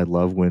because I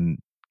love when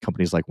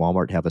companies like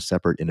Walmart have a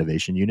separate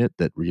innovation unit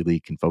that really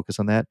can focus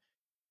on that.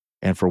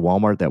 And for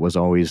Walmart, that was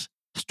always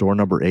store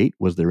number 8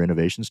 was their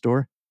innovation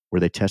store where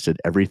they tested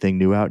everything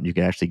new out and you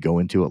can actually go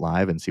into it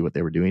live and see what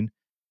they were doing.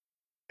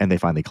 And they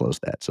finally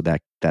closed that. So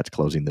that's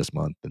closing this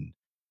month.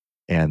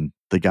 And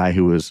the guy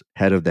who was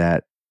head of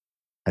that,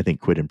 I think,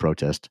 quit in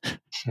protest.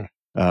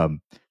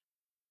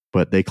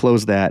 But they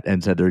closed that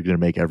and said they're going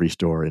to make every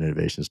store an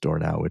innovation store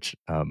now, which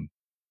I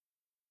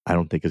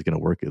don't think is going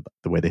to work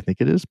the way they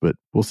think it is, but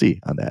we'll see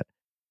on that.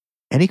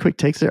 Any quick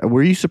takes there?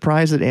 Were you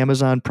surprised that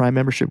Amazon Prime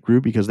membership grew?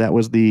 Because that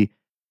was the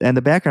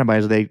background by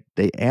is they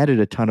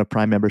added a ton of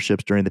Prime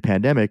memberships during the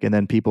pandemic, and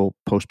then people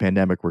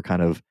post-pandemic were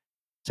kind of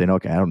saying,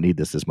 okay, I don't need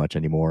this as much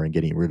anymore and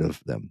getting rid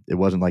of them. It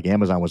wasn't like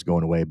Amazon was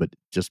going away, but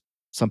just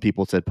some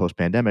people said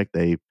post-pandemic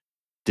they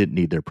didn't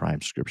need their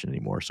Prime subscription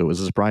anymore. So it was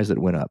a surprise that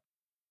it went up.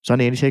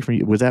 Sonny, any take from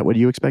you? Was that what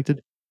you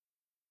expected?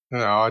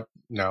 No,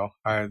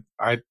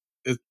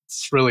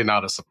 it's really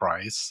not a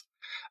surprise.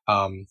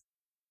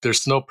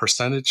 There's no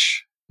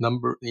percentage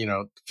number,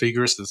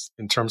 figures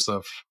in terms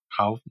of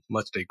how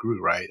much they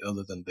grew, right?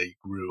 Other than they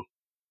grew.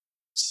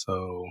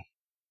 So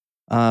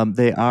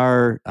they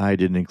are. I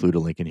didn't include a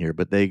link in here,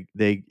 but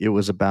it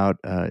was about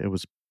a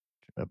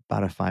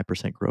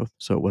 5% growth,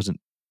 so it wasn't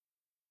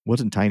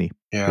tiny.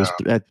 yeah, It was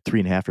at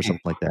 3.5 or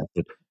something like that.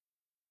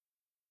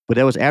 But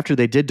that was after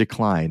they did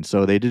decline.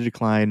 So they did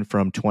decline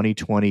from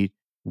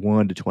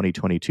 2021 to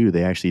 2022.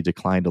 They actually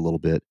declined a little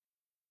bit,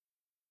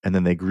 and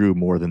then they grew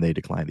more than they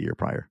declined the year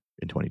prior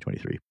in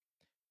 2023.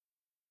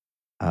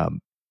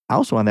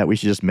 Also on that, we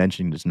should just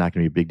mention it's not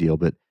going to be a big deal,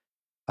 but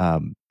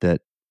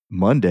that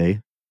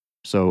Monday,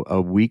 so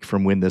a week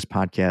from when this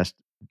podcast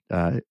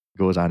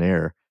goes on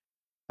air,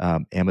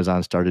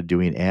 Amazon started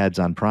doing ads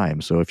on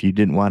Prime. So if you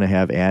didn't want to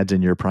have ads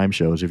in your Prime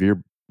shows, if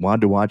you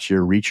wanted to watch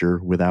your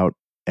Reacher without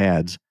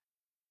ads,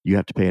 you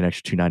have to pay an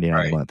extra $2.99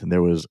 right. a month. And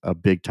there was a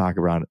big talk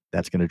around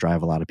that's going to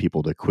drive a lot of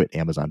people to quit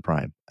Amazon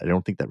Prime. I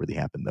don't think that really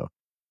happened though.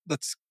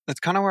 That's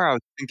kind of where I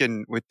was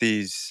thinking with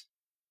these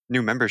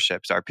new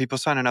memberships. Are people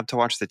signing up to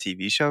watch the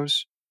TV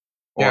shows?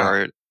 Yeah.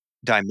 Or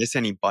did I miss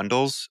any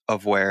bundles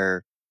of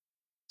where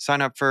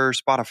sign up for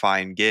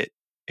Spotify and get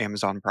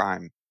Amazon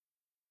Prime?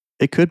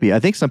 It could be. I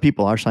think some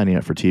people are signing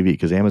up for TV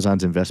because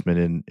Amazon's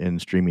investment in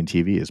streaming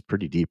TV is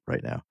pretty deep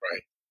right now.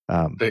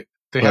 Right.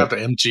 They have the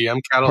MGM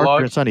catalog.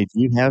 Parker and Sonny,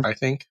 do you have? I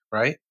think,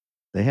 right?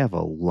 They have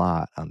a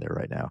lot on there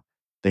right now.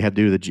 They have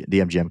to do the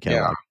MGM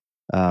catalog.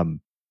 Yeah.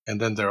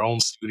 And then their own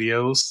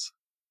studios.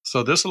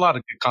 So there's a lot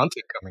of good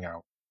content coming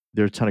out.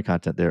 There's a ton of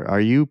content there.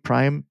 Are you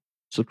Prime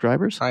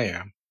subscribers? I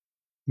am.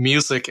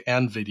 Music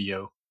and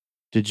video.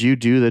 Did you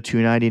do the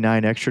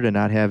 $2.99 extra to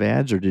not have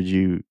ads, or did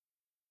you?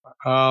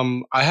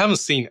 I haven't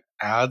seen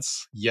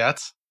ads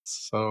yet,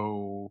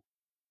 So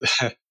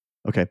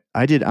Okay.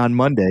 I did on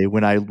Monday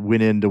when I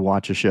went in to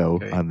watch a show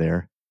okay. on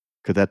there,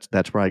 because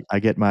that's where I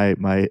get my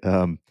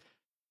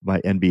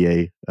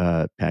NBA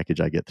package.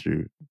 I get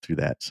through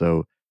that.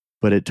 So,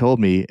 but it told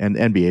me, and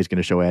NBA is going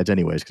to show ads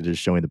anyways because it's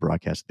showing the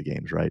broadcast of the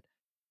games, right?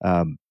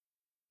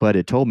 But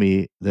it told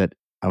me that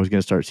I was going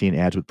to start seeing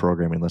ads with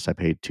programming unless I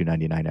paid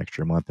 $2.99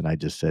 extra a month, and I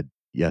just said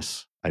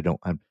yes. I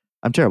don't.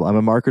 I'm terrible. I'm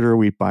a marketer.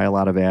 We buy a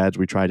lot of ads.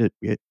 We try to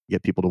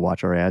get people to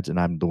watch our ads, and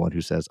I'm the one who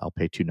says I'll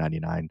pay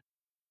 $2.99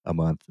 a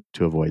month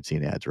to avoid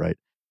seeing ads, right?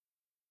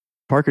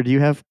 Parker, do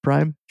you have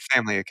Prime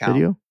Family account.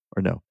 Video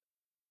or no?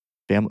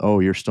 Oh,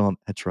 you're still on.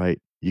 That's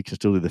right. You can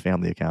still do the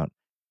family account.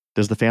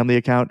 Does the family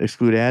account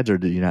exclude ads, or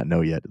do you not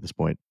know yet at this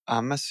point?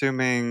 I'm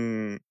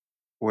assuming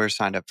we're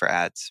signed up for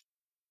ads.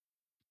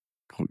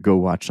 Go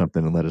watch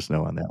something and let us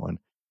know on that one.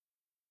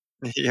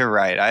 You're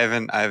right. I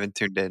haven't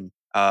tuned in.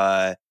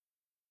 The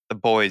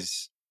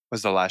Boys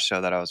was the last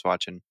show that I was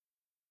watching.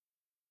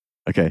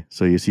 Okay,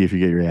 so you see if you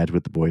get your ads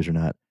with the boys or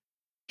not.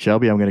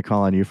 Shelby, I'm going to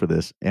call on you for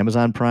this.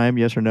 Amazon Prime,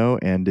 yes or no?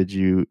 And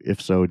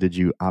if so, did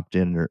you opt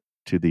in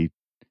to the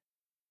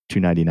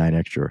 $2.99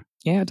 extra?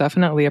 Yeah,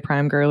 definitely a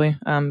Prime girly.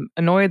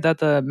 Annoyed that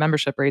the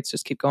membership rates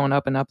just keep going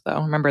up and up,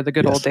 though. Remember the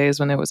good old days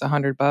when it was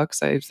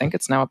 $100? I think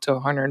it's now up to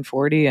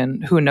 $140,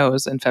 and who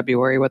knows in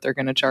February what they're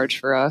going to charge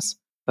for us.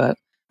 But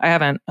I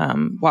haven't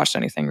watched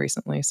anything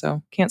recently,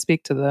 so can't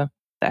speak to the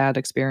ad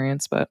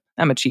experience. But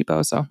I'm a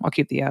cheapo, so I'll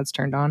keep the ads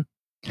turned on.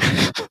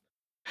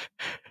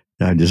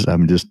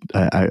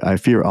 I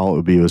fear all it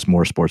would be was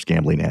more sports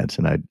gambling ads,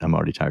 and I'm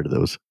already tired of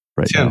those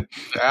right now.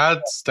 The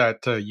ads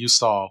that you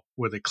saw,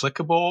 were they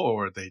clickable or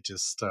were they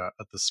just a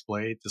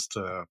display?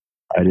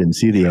 I didn't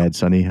see the ad,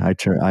 Sonny. I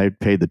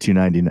paid the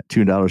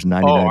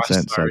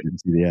 $2.99, so I didn't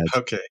see the ads.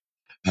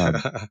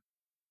 Okay.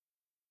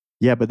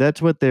 Yeah, but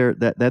that's what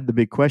that the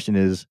big question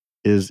is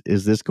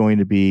this going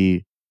to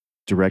be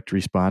direct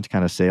response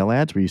kind of sale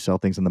ads where you sell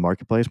things in the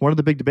marketplace? One of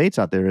the big debates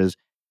out there is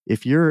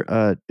if you're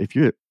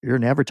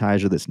an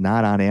advertiser that's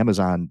not on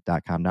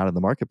Amazon.com, not in the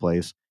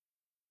marketplace,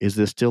 is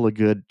this still a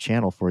good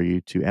channel for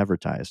you to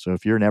advertise? So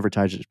if you're an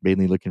advertiser that's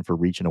mainly looking for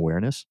reach and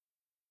awareness,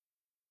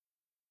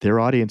 their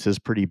audience is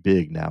pretty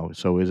big now.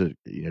 So is it,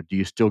 do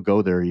you still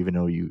go there even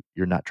though you're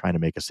not trying to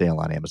make a sale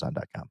on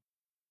Amazon.com?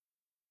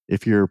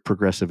 If you're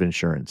Progressive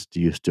Insurance,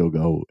 do you still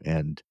go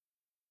and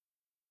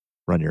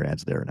run your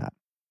ads there or not?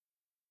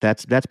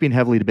 That's being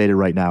heavily debated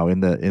right now in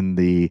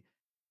the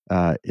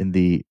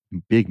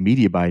big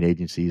media buying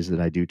agencies that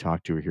I do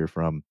talk to or hear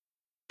from.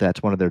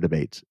 That's one of their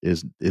debates.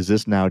 Is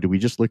this now? Do we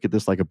just look at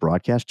this like a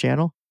broadcast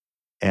channel,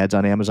 ads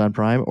on Amazon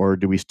Prime, or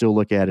do we still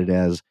look at it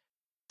as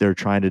they're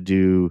trying to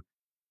do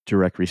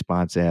direct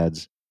response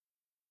ads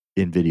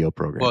in video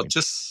programming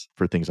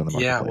for things on the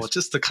marketplace? Yeah, well,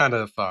 just to kind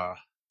of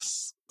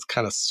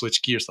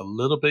switch gears a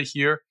little bit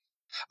here.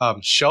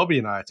 Shelby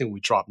and I think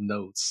we dropped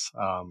notes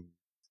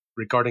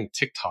regarding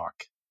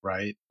TikTok,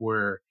 right?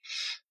 Where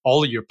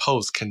all of your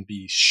posts can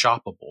be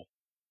shoppable,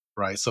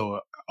 right?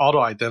 So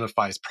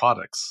auto-identifies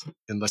products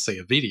in, let's say,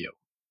 a video.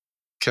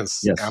 Can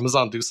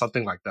Amazon do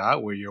something like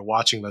that where you're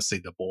watching, let's say,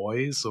 The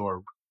Boys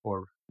or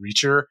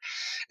Reacher,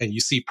 and you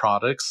see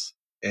products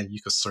and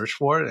you could search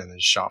for it and then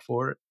shop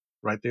for it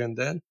right there and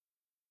then?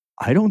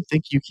 I don't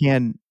think you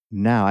can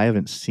now. I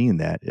haven't seen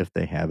that if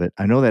they have it.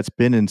 I know that's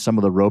been in some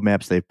of the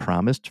roadmaps they've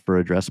promised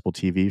for addressable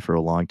TV for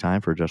a long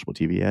time for addressable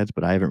TV ads,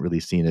 but I haven't really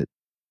seen it.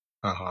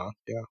 Yeah.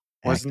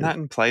 Wasn't that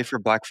in play for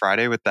Black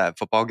Friday with that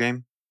football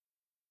game?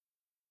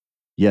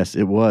 Yes,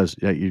 it was.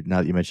 Now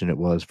that you mentioned it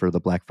was for the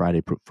Black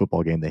Friday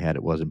football game they had,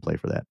 it was in play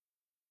for that.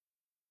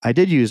 I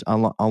did use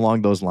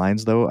along those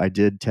lines though. I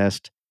did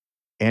test.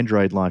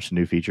 Android launched a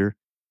new feature,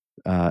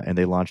 and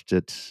they launched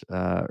it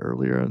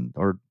earlier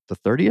or the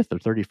 30th or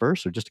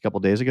 31st or just a couple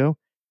days ago.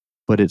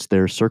 But it's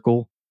their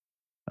Circle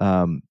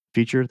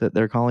feature that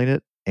they're calling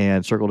it,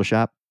 and Circle to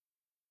Shop.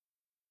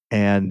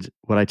 And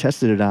what I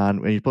tested it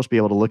on, when you're supposed to be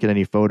able to look at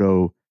any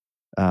photo,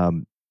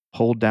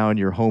 hold down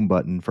your home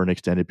button for an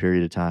extended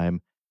period of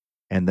time,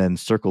 and then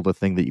circle the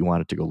thing that you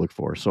wanted to go look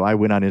for. So I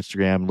went on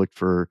Instagram, looked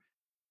for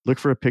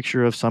a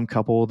picture of some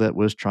couple that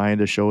was trying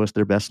to show us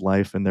their best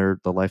life and the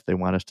life they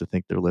want us to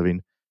think they're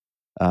living,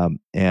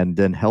 and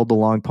then held the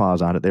long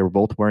pause on it. They were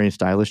both wearing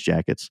stylish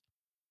jackets,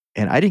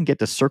 and I didn't get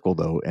to circle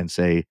though and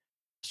say,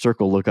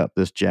 "Circle, look up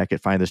this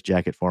jacket, find this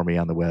jacket for me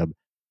on the web."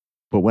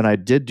 But when I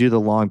did do the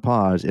long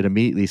pause, it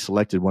immediately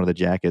selected one of the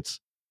jackets,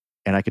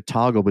 and I could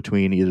toggle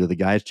between either the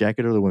guy's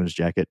jacket or the women's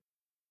jacket.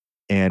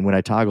 And when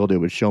I toggled, it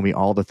would show me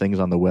all the things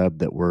on the web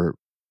that were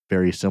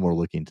very similar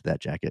looking to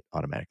that jacket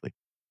automatically.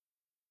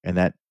 And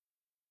that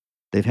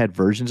they've had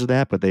versions of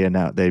that, but they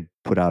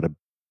put out a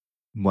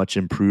much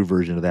improved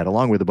version of that,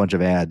 along with a bunch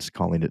of ads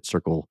calling it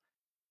Circle.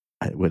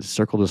 With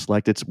Circle to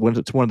Select, it's one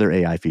of their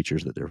AI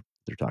features that they're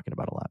talking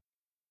about a lot.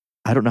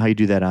 I don't know how you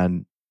do that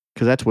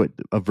because that's what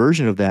a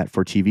version of that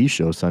for TV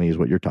shows, Sonny, is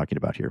what you're talking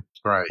about here.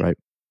 Right.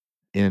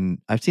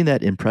 I've seen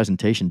that in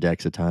presentation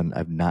decks a ton.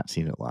 I've not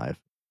seen it live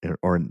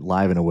or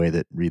live in a way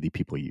that really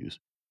people use.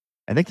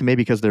 I think that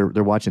maybe because they're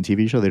watching a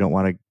TV show, they don't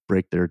want to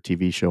break their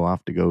TV show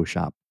off to go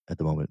shop at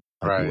the moment.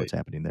 might be what's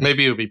happening there.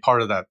 Maybe it would be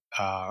part of that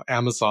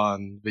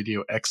Amazon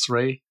Video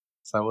X-ray.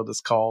 Is that what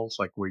it's called?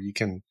 Like where you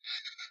can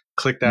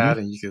click that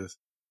and you can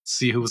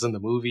see who's in the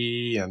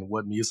movie and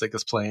what music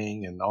is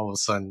playing, and all of a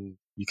sudden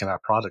you can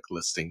have product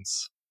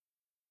listings.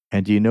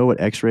 And do you know what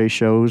X-ray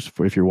shows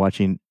for if you're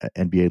watching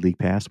NBA League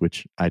Pass,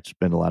 which I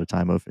spend a lot of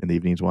time in the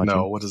evenings watching?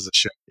 No, what does it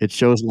show? It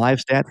shows live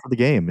stats for the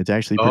game. It's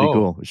actually pretty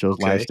cool. It shows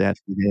live stats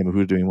for the game of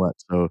who's doing what.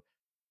 So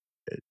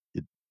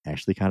it's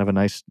actually kind of a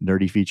nice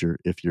nerdy feature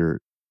if you're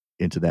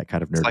into that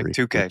kind of nerdery. It's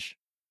like 2K.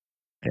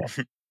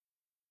 Which,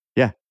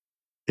 yeah,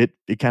 it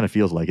kind of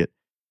feels like it.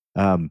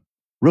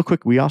 Real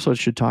quick, we also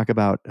should talk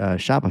about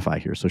Shopify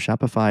here. So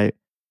Shopify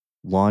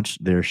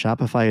launched their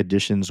Shopify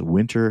Editions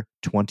Winter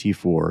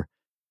 24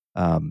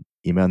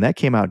 email, and that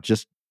came out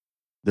just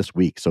this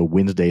week. So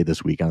Wednesday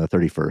this week on the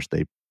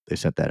 31st, they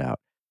sent that out,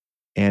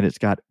 and it's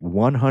got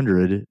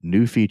 100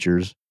 new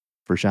features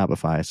for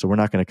Shopify. So we're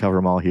not going to cover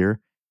them all here.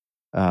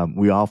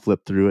 We all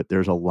flipped through it.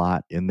 There's a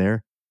lot in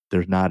there.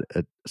 There's not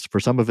for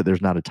some of it,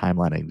 there's not a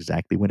timeline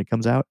exactly when it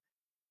comes out.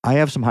 I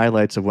have some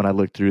highlights of when I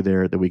looked through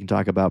there that we can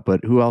talk about,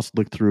 but who else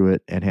looked through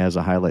it and has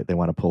a highlight they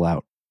want to pull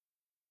out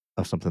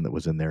of something that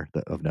was in there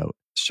of note?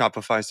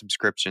 Shopify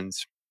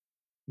subscriptions,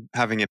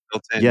 having it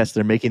built in. Yes,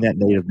 they're making that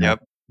native now.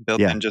 Yep,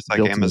 built in just like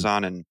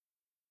Amazon. And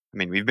I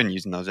mean, we've been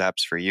using those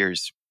apps for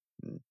years.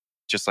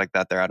 Just like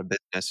that, they're out of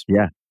business.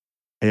 Yeah.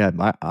 Yeah.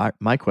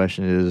 My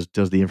question is,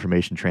 does the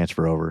information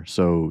transfer over?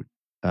 So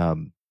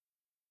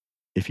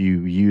if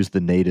you use the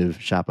native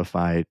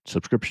Shopify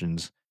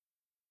subscriptions,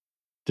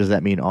 does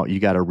that mean you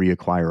got to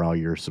reacquire all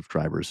your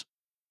subscribers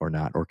or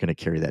not? Or can it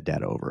carry that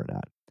data over or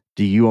not?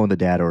 Do you own the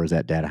data, or is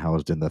that data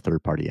housed in the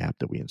third-party app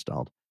that we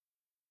installed?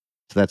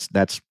 So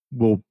that's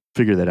we'll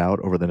figure that out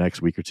over the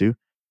next week or two.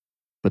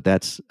 But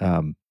that's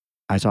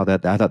I thought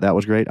that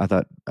was great. I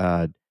thought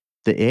the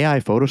AI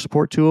photo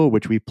support tool,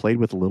 which we played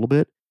with a little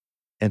bit,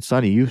 and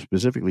Sonny, you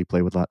specifically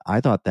played with that. I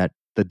thought that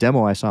the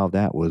demo I saw of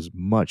that was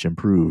much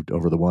improved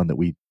over the one that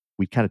we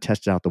kind of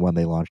tested out, the one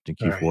they launched in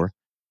Q4. Right.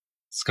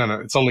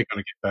 It's only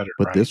gonna get better.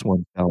 But this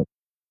one,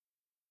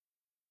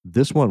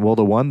 well,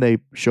 the one they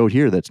showed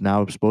here that's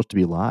now supposed to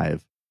be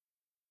live,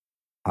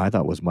 I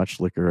thought was much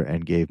slicker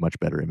and gave much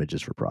better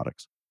images for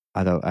products.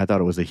 I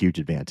thought it was a huge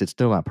advance. It's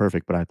still not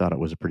perfect, but I thought it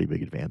was a pretty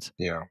big advance.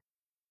 Yeah.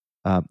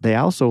 They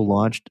also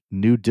launched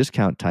new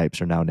discount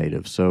types are now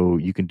native. So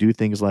you can do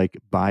things like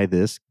buy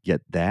this,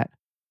 get that,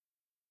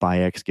 buy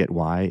X, get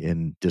Y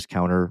in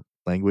discounter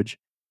language.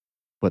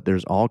 But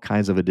there's all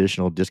kinds of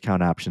additional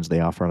discount options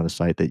they offer on the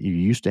site that you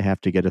used to have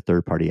to get a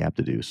third-party app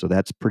to do. So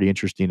that's pretty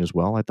interesting as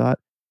well, I thought.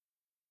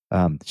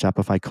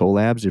 Shopify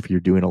Collabs, if you're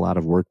doing a lot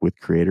of work with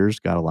creators,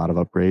 got a lot of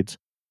upgrades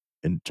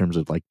in terms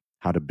of like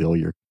how to bill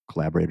your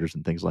collaborators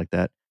and things like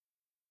that.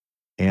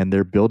 And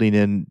they're building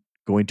in,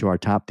 going to our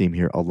top theme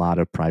here, a lot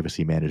of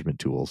privacy management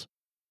tools.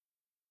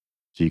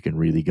 So you can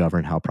really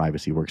govern how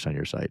privacy works on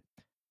your site.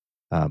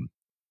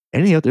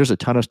 There's a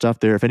ton of stuff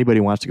there. If anybody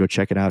wants to go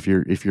check it out,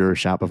 if you're a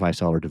Shopify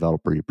seller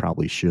developer, you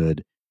probably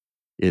should.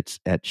 It's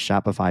at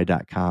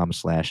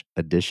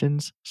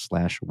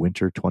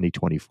shopify.com/editions/winter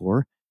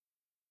 2024.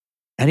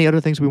 Any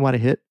other things we want to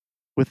hit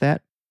with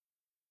that?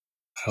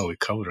 Oh, we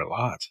covered a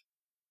lot.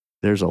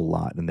 There's a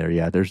lot in there.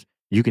 Yeah,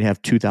 you can have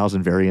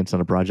 2,000 variants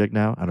on a product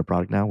now,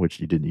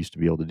 which you didn't used to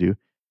be able to do.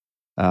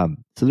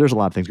 So there's a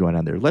lot of things going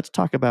on there. Let's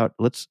talk about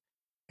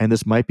and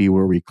this might be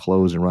where we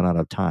close and run out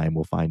of time.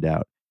 We'll find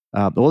out.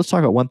 Well, let's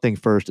talk about one thing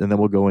first, and then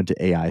we'll go into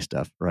AI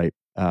stuff, right?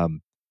 But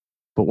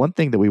one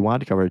thing that we wanted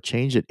to cover, a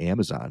change at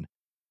Amazon,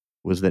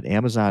 was that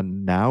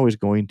Amazon now is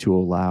going to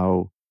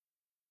allow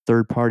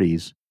third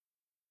parties,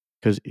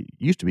 because it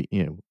used to be,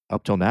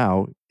 up till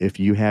now, if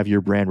you have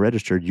your brand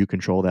registered, you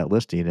control that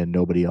listing and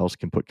nobody else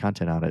can put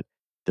content on it.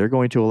 They're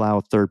going to allow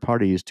third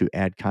parties to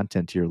add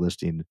content to your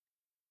listing,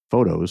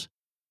 photos,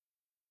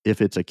 if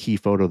it's a key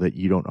photo that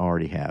you don't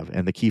already have.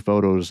 And the key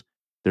photos,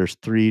 there's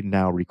 3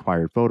 now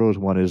required photos.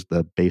 One is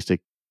the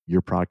basic,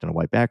 your product on a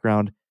white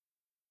background.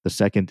 The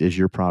second is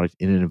your product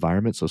in an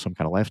environment, so some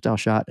kind of lifestyle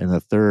shot. And the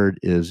third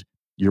is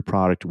your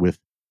product with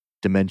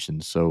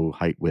dimensions, so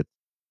height, width,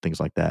 things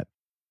like that.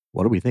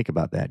 What do we think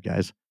about that,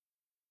 guys?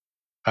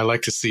 I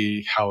like to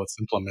see how it's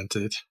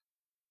implemented.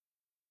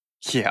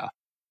 Yeah,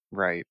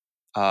 right.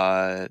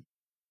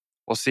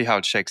 We'll see how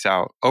it shakes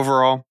out.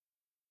 Overall,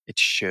 it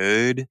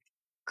should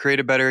create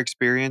a better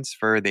experience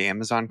for the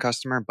Amazon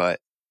customer, but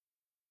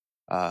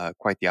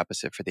quite the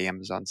opposite for the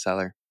Amazon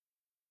seller.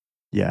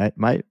 Yeah,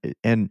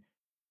 and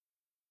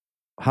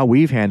how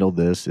we've handled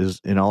this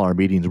is in all our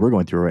meetings we're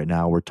going through right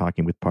now, we're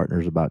talking with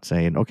partners about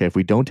saying, okay, if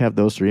we don't have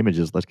those 3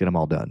 images, let's get them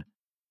all done.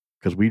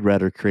 Because we'd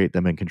rather create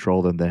them and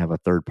control them than have a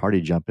third party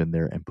jump in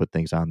there and put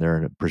things on there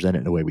and present it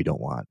in a way we don't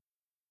want.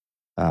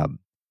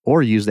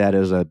 Or use that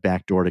as a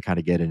backdoor to kind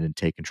of get in and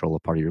take control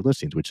of part of your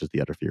listings, which is the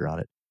other fear on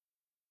it.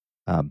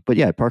 But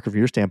yeah, Parker, from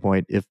your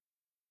standpoint, if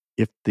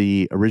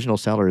the original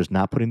seller is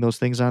not putting those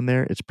things on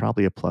there, it's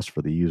probably a plus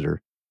for the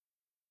user.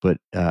 But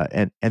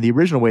and the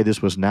original way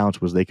this was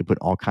announced was they could put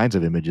all kinds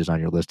of images on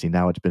your listing.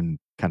 Now it's been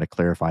kind of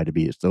clarified to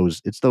be it's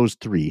those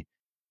 3.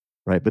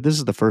 right? But this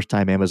is the first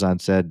time Amazon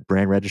said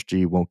brand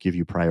registry won't give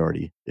you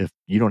priority. If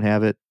you don't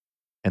have it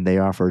and they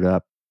offer it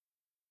up,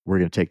 we're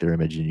going to take their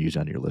image and use it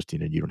on your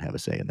listing, and you don't have a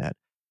say in that,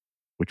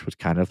 which was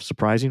kind of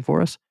surprising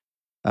for us.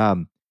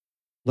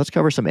 Let's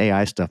cover some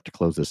AI stuff to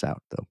close this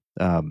out,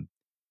 though.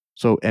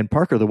 And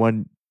Parker, the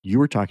one you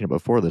were talking about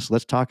before this,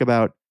 let's talk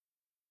about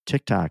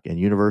TikTok and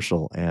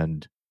Universal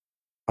and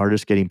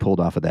artists getting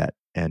pulled off of that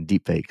and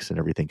deepfakes and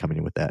everything coming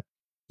in with that.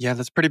 Yeah,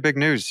 that's pretty big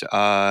news.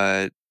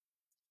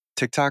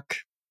 TikTok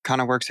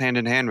kind of works hand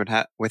in hand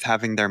with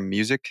having their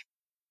music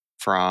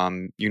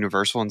from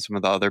Universal and some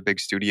of the other big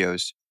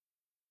studios.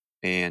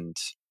 And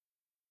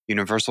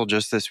Universal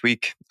just this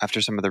week,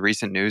 after some of the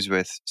recent news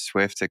with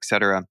Swift,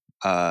 etc.,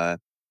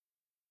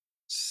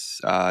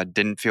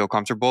 didn't feel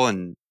comfortable,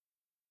 and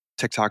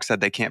TikTok said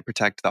they can't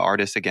protect the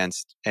artists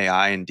against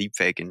AI and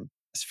deepfake. And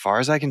as far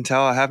as I can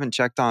tell, I haven't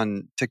checked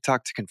on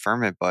TikTok to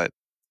confirm it, but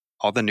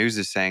all the news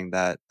is saying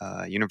that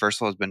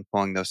Universal has been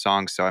pulling those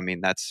songs. So, I mean,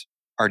 that's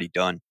already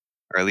done,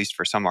 or at least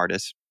for some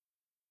artists.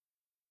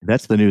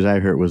 That's the news I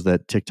heard, was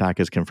that TikTok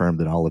has confirmed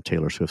that all of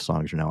Taylor Swift's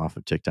songs are now off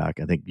of TikTok.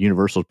 I think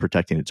Universal is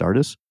protecting its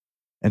artists.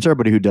 And so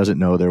everybody who doesn't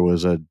know, there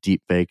was a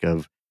deep fake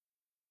of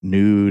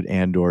nude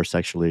and or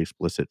sexually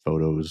explicit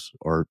photos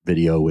or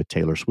video with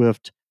Taylor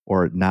Swift,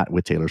 or not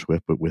with Taylor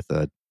Swift, but with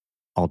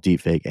all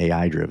deep fake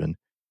AI driven.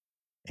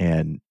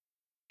 And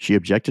she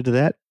objected to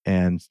that.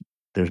 And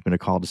there's been a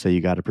call to say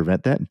you got to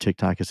prevent that. And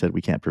TikTok has said we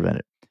can't prevent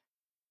it.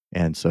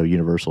 And so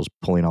Universal's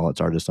pulling all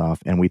its artists off.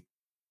 And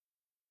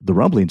the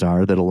rumblings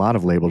are that a lot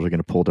of labels are going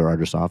to pull their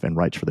artists off and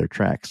rights for their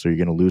tracks. So you're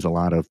going to lose a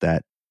lot of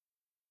that,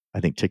 I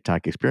think,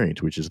 TikTok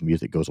experience, which is the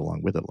music goes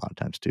along with it a lot of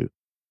times too.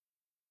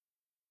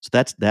 So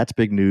that's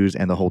big news.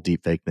 And the whole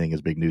deepfake thing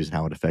is big news and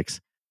how it affects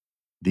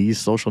these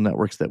social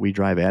networks that we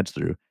drive ads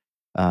through.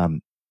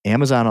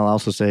 Amazon, I'll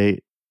also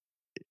say,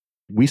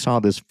 we saw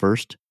this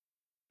first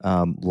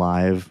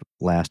live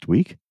last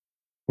week,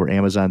 where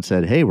Amazon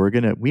said, "Hey,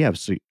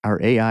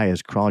 our AI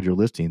has crawled your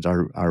listings."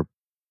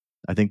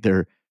 I think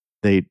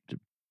they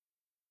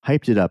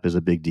hyped it up as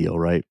a big deal,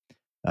 right?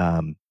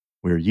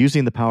 We're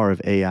using the power of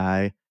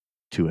AI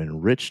to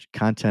enrich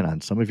content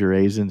on some of your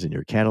ASINs in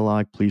your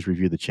catalog. Please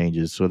review the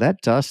changes. So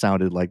that to us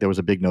sounded like there was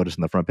a big notice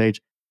on the front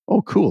page.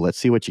 Oh, cool. Let's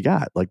see what you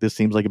got. Like, this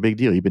seems like a big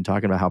deal. You've been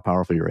talking about how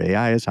powerful your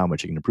AI is, how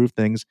much you can improve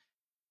things.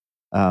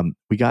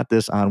 We got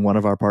this on one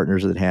of our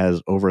partners that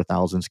has over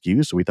 1,000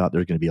 SKUs. So we thought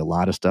there's going to be a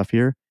lot of stuff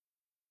here.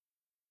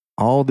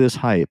 All this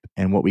hype.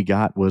 And what we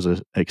got was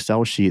an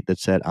Excel sheet that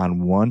said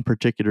on one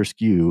particular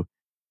SKU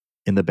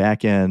in the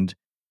back end,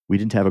 we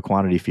didn't have a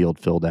quantity field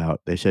filled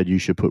out. They said you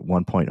should put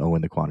 1.0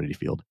 in the quantity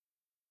field.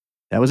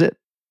 That was it.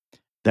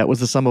 That was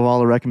the sum of all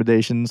the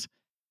recommendations.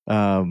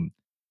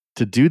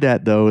 To do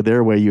that, though,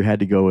 their way, you had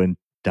to go and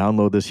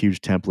download this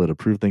huge template,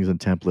 approve things in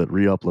template,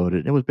 re-upload it.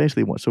 And it was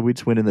basically one. So we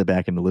just went in the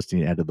back end of the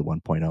listing and added the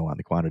 1.0 on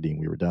the quantity, and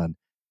we were done.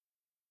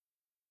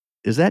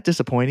 Is that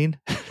disappointing?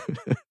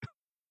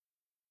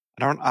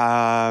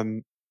 I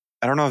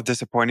don't know if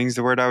disappointing is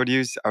the word I would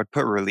use. I would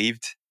put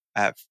relieved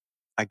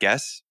I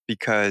guess,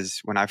 because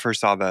when I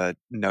first saw the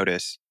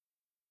notice,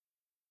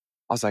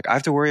 I was like, I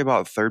have to worry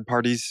about third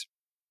parties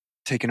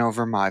taking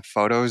over my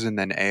photos and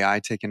then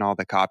AI taking all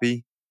the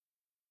copy.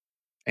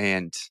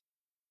 And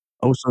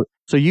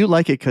so you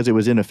like it because it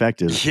was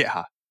ineffective,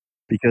 yeah,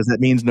 because that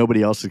means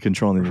nobody else is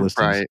controlling the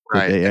listings.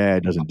 right. The AI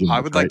doesn't do much, I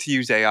would like to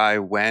use AI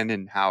when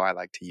and how I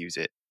like to use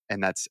it.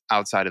 And that's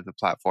outside of the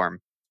platform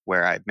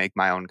where I make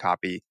my own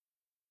copy.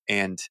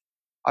 And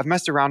I've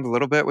messed around a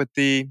little bit with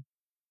the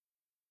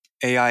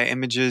AI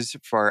images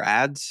for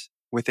ads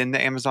within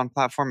the Amazon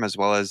platform, as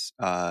well as,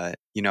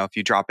 if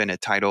you drop in a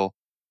title,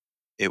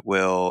 it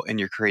will, and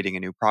you're creating a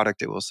new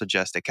product, it will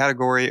suggest a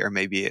category, or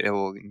maybe it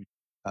will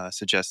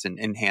suggest an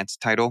enhanced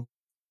title.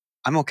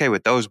 I'm okay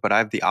with those, but I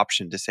have the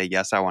option to say,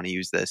 yes, I want to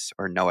use this,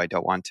 or no, I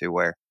don't want to.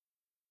 Where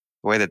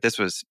the way that this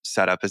was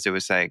set up is it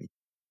was saying,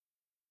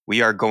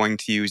 we are going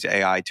to use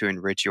AI to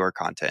enrich your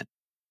content.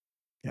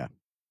 Yeah.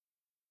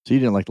 So you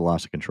didn't like the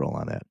loss of control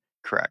on that.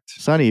 Correct.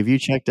 Sonny, have you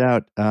checked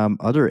out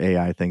other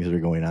AI things that are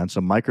going on?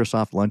 So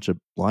Microsoft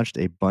launched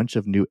a bunch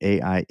of new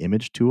AI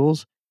image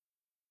tools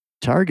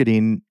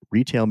targeting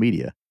retail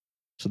media.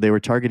 So they were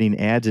targeting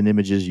ads and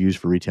images used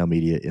for retail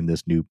media in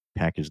this new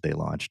package they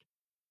launched.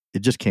 It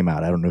just came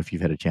out. I don't know if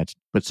you've had a chance,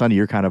 but Sonny,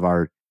 you're kind of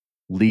our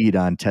lead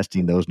on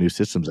testing those new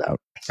systems out.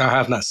 I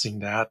have not seen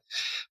that,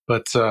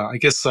 but I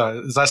guess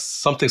is that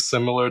something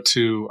similar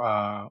to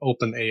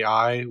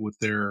OpenAI with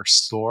their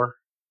store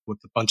with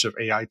a bunch of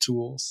AI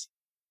tools?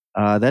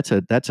 That's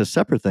a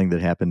separate thing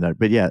that happened there.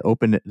 But yeah,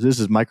 this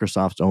is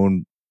Microsoft's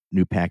own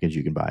new package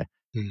you can buy.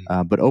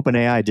 But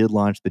OpenAI did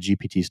launch the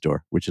GPT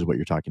store, which is what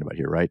you're talking about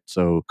here, right?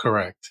 So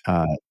correct.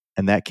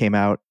 And that came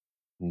out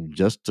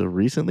just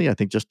recently, I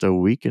think just a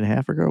week and a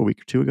half ago, a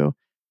week or two ago.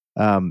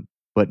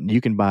 But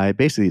you can buy,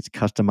 basically it's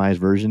customized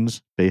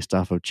versions based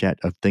off of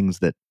things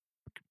that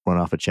run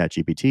off of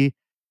ChatGPT.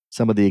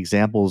 Some of the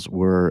examples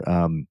were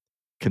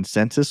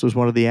Consensus was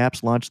one of the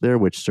apps launched there,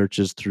 which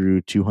searches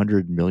through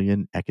 200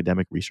 million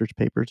academic research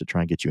papers to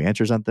try and get you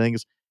answers on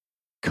things.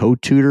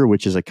 Code Tutor,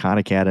 which is a Khan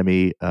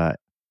Academy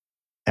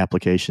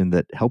application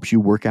that helps you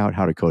work out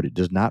how to code. It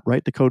does not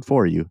write the code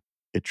for you.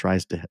 It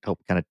tries to help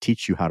kind of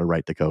teach you how to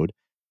write the code.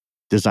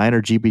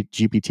 Designer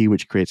GPT,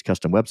 which creates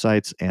custom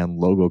websites, and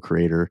Logo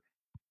Creator,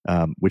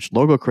 which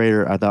Logo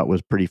Creator I thought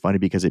was pretty funny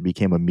because it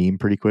became a meme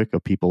pretty quick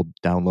of people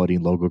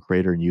downloading Logo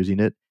Creator and using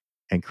it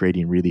and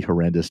creating really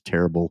horrendous,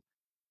 terrible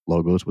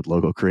logos with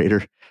Logo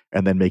Creator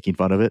and then making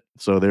fun of it.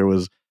 So there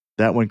was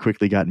that one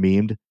quickly got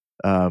memed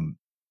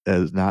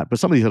as not, but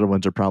some of these other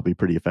ones are probably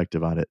pretty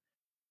effective on it.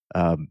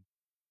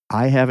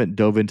 I haven't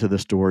dove into the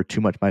store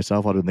too much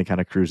myself, other than kind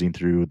of cruising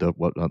through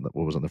what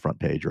was on the front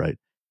page, right?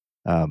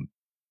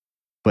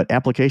 But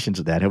applications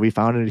of that, have we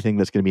found anything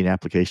that's going to be an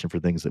application for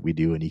things that we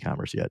do in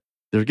e-commerce yet?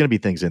 There's going to be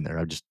things in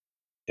there.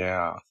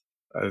 Yeah,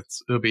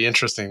 it'll be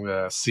interesting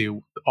to see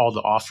all the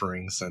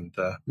offerings, and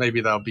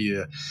maybe that'll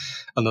be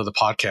another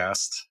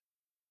podcast.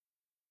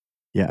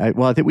 Yeah,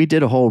 I think we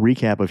did a whole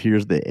recap of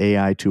here's the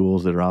AI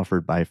tools that are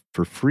offered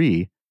for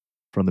free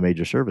from the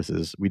major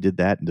services. We did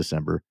that in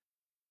December.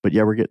 But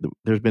yeah,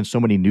 there's been so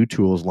many new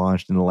tools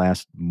launched in the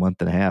last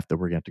month and a half that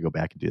we're going to have to go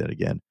back and do that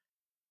again.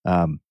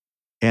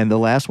 And the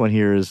last one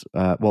here is,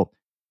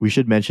 we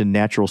should mention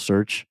natural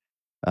search.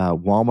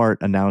 Walmart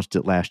announced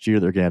it last year.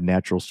 They're going to have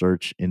natural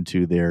search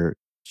into their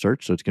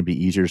search, so it's going to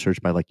be easier to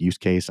search by like use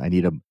case. I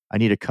need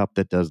a cup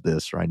that does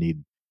this, or I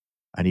need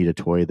a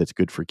toy that's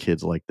good for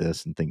kids like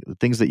this, and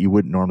things that you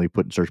wouldn't normally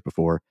put in search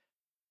before.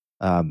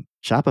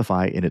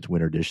 Shopify, in its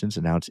winter editions,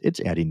 announced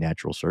it's adding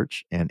natural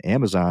search, and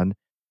Amazon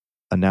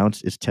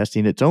announced it's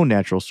testing its own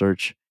natural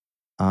search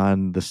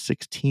on the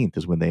 16th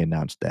is when they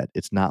announced that.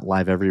 It's not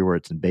live everywhere.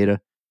 It's in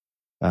beta.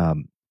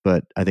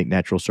 But I think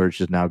natural search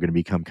is now going to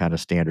become kind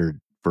of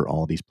standard for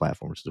all these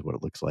platforms is what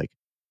it looks like.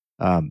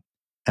 And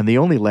the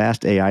only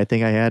last AI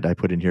thing I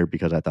put in here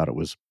because I thought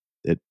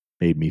it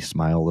made me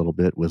smile a little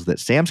bit, was that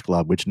Sam's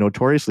Club, which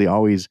notoriously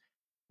always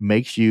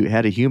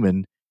had a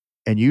human,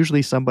 and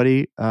usually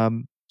somebody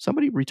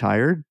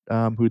retired,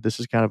 who this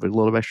is kind of a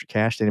little extra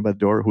cash standing by the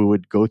door, who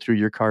would go through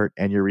your cart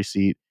and your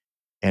receipt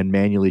and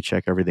manually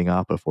check everything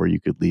off before you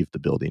could leave the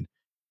building.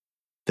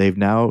 They've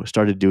now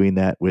started doing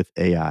that with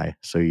AI.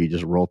 So you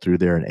just roll through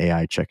there and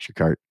AI checks your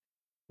cart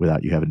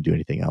without you having to do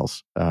anything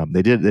else.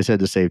 They said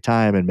to save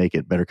time and make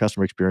it better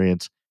customer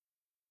experience.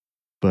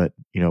 But,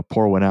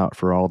 pour one out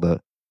for all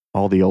the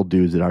old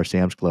dudes at our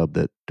Sam's Club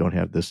that don't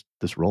have this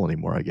role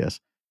anymore, I guess.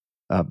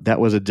 That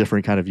was a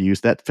different kind of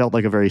use. That felt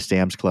like a very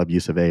Sam's Club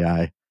use of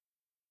AI,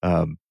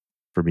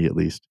 for me at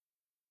least.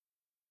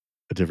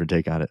 A different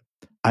take on it.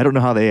 I don't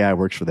know how the AI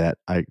works for that.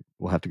 I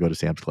will have to go to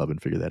Sam's Club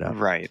and figure that out.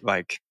 Right.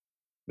 Like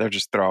they're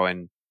just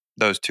throwing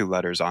those two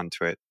letters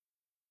onto it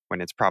when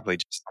it's probably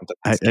just something.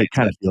 It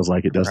kind of feels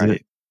like it, doesn't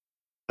it?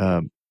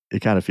 It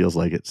kind of feels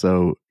like it.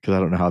 So, because I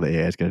don't know how the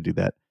AI is going to do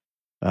that.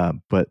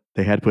 But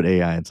they had to put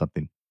AI in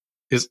something.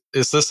 Is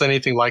this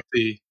anything like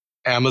the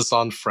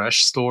Amazon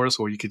Fresh stores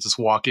where you could just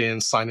walk in,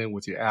 sign in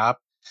with your app,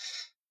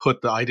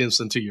 put the items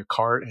into your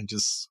cart, and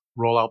just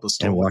roll out the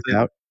store and walk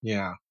out?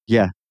 Yeah.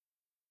 Yeah.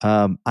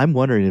 I'm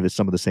wondering if it's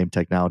some of the same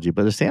technology,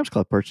 but the Sam's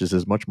Club purchase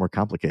is much more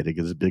complicated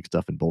because it's big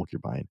stuff in bulk you're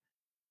buying.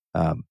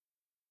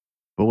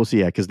 But we'll see.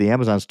 Yeah, because the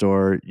Amazon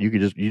store, you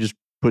just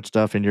put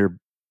stuff in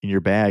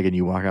your bag and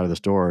you walk out of the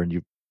store and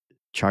you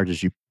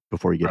charges you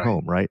before you get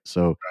home, right?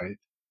 So, right.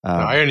 The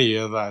irony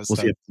of that is we'll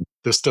that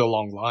there's still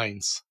long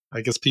lines.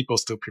 I guess people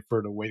still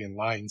prefer to wait in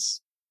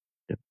lines.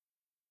 Yep.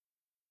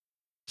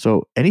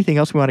 So, anything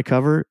else we want to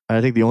cover?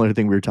 I think the only other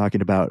thing we were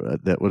talking about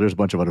there's a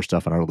bunch of other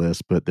stuff on our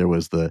list, but there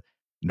was the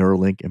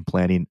Neuralink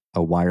implanting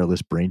a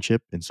wireless brain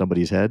chip in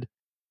somebody's head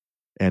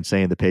and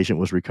saying the patient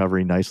was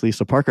recovering nicely.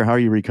 So, Parker, how are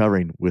you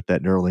recovering with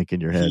that Neuralink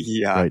in your head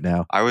right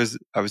now? I was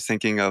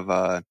thinking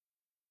of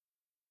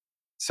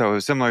so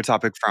a similar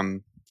topic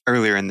from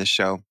earlier in the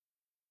show.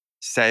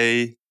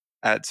 Say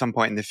at some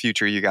point in the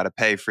future you got to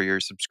pay for your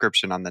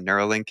subscription on the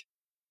Neuralink,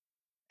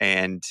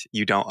 and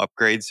you don't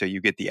upgrade, so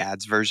you get the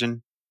ads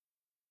version.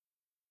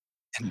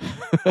 And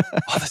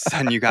all of a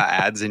sudden, you got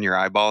ads in your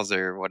eyeballs,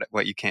 or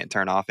what you can't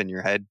turn off in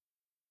your head.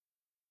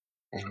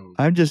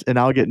 And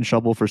I'll get in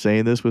trouble for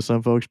saying this with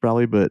some folks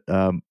probably, but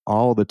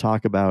all the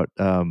talk about,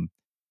 don't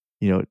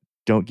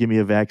give me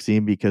a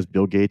vaccine because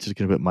Bill Gates is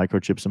going to put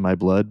microchips in my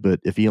blood. But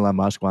if Elon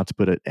Musk wants to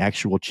put an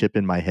actual chip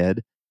in my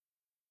head,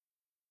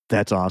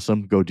 that's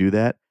awesome. Go do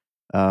that.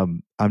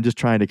 I'm just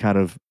trying to kind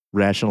of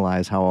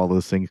rationalize how all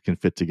those things can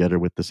fit together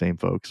with the same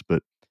folks,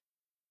 but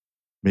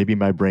maybe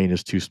my brain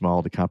is too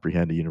small to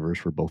comprehend a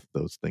universe where both of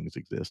those things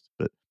exist.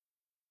 But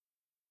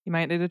you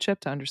might need a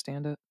chip to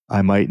understand it.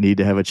 I might need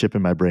to have a chip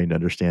in my brain to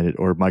understand it,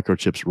 or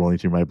microchips rolling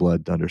through my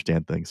blood to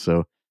understand things.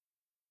 So,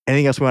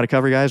 anything else we want to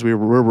cover, guys?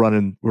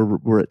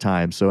 We're at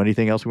time. So,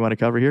 anything else we want to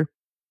cover here?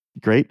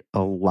 Great.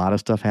 A lot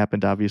of stuff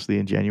happened, obviously,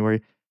 in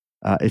January.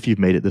 If you've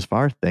made it this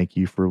far, thank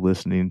you for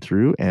listening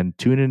through, and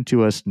tune in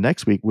to us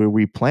next week where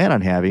we plan on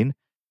having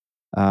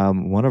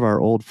one of our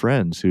old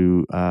friends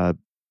who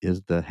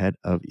is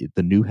the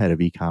new head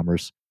of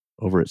e-commerce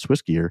over at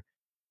Swissgear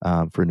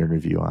for an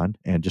interview on,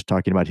 and just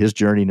talking about his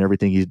journey and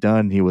everything he's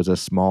done. He was a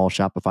small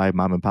Shopify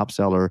mom and pop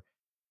seller,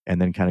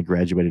 and then kind of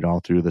graduated all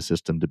through the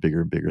system to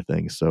bigger and bigger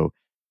things. So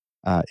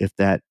if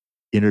that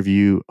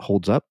interview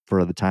holds up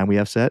for the time we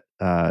have set,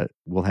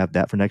 we'll have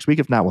that for next week.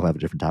 If not, we'll have a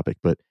different topic.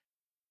 But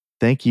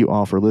thank you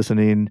all for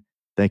listening.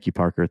 Thank you,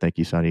 Parker. Thank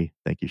you, Sonny.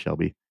 Thank you,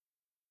 Shelby.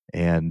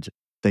 And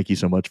thank you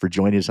so much for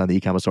joining us on the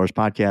Ecommerce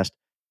podcast.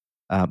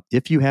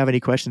 If you have any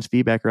questions,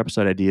 feedback, or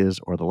episode ideas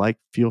or the like,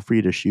 feel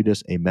free to shoot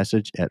us a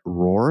message at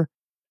RAWR,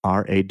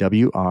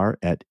 RAWR,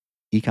 at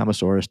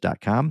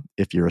ecommercesaurus.com.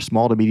 If you're a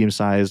small to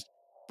medium-sized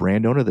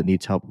brand owner that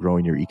needs help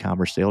growing your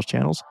e-commerce sales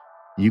channels,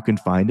 you can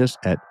find us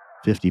at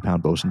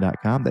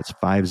 50poundboson.com. That's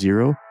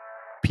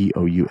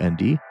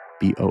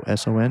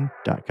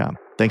 50poundboson.com.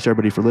 Thanks,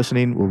 everybody, for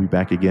listening. We'll be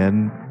back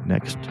again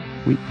next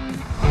week.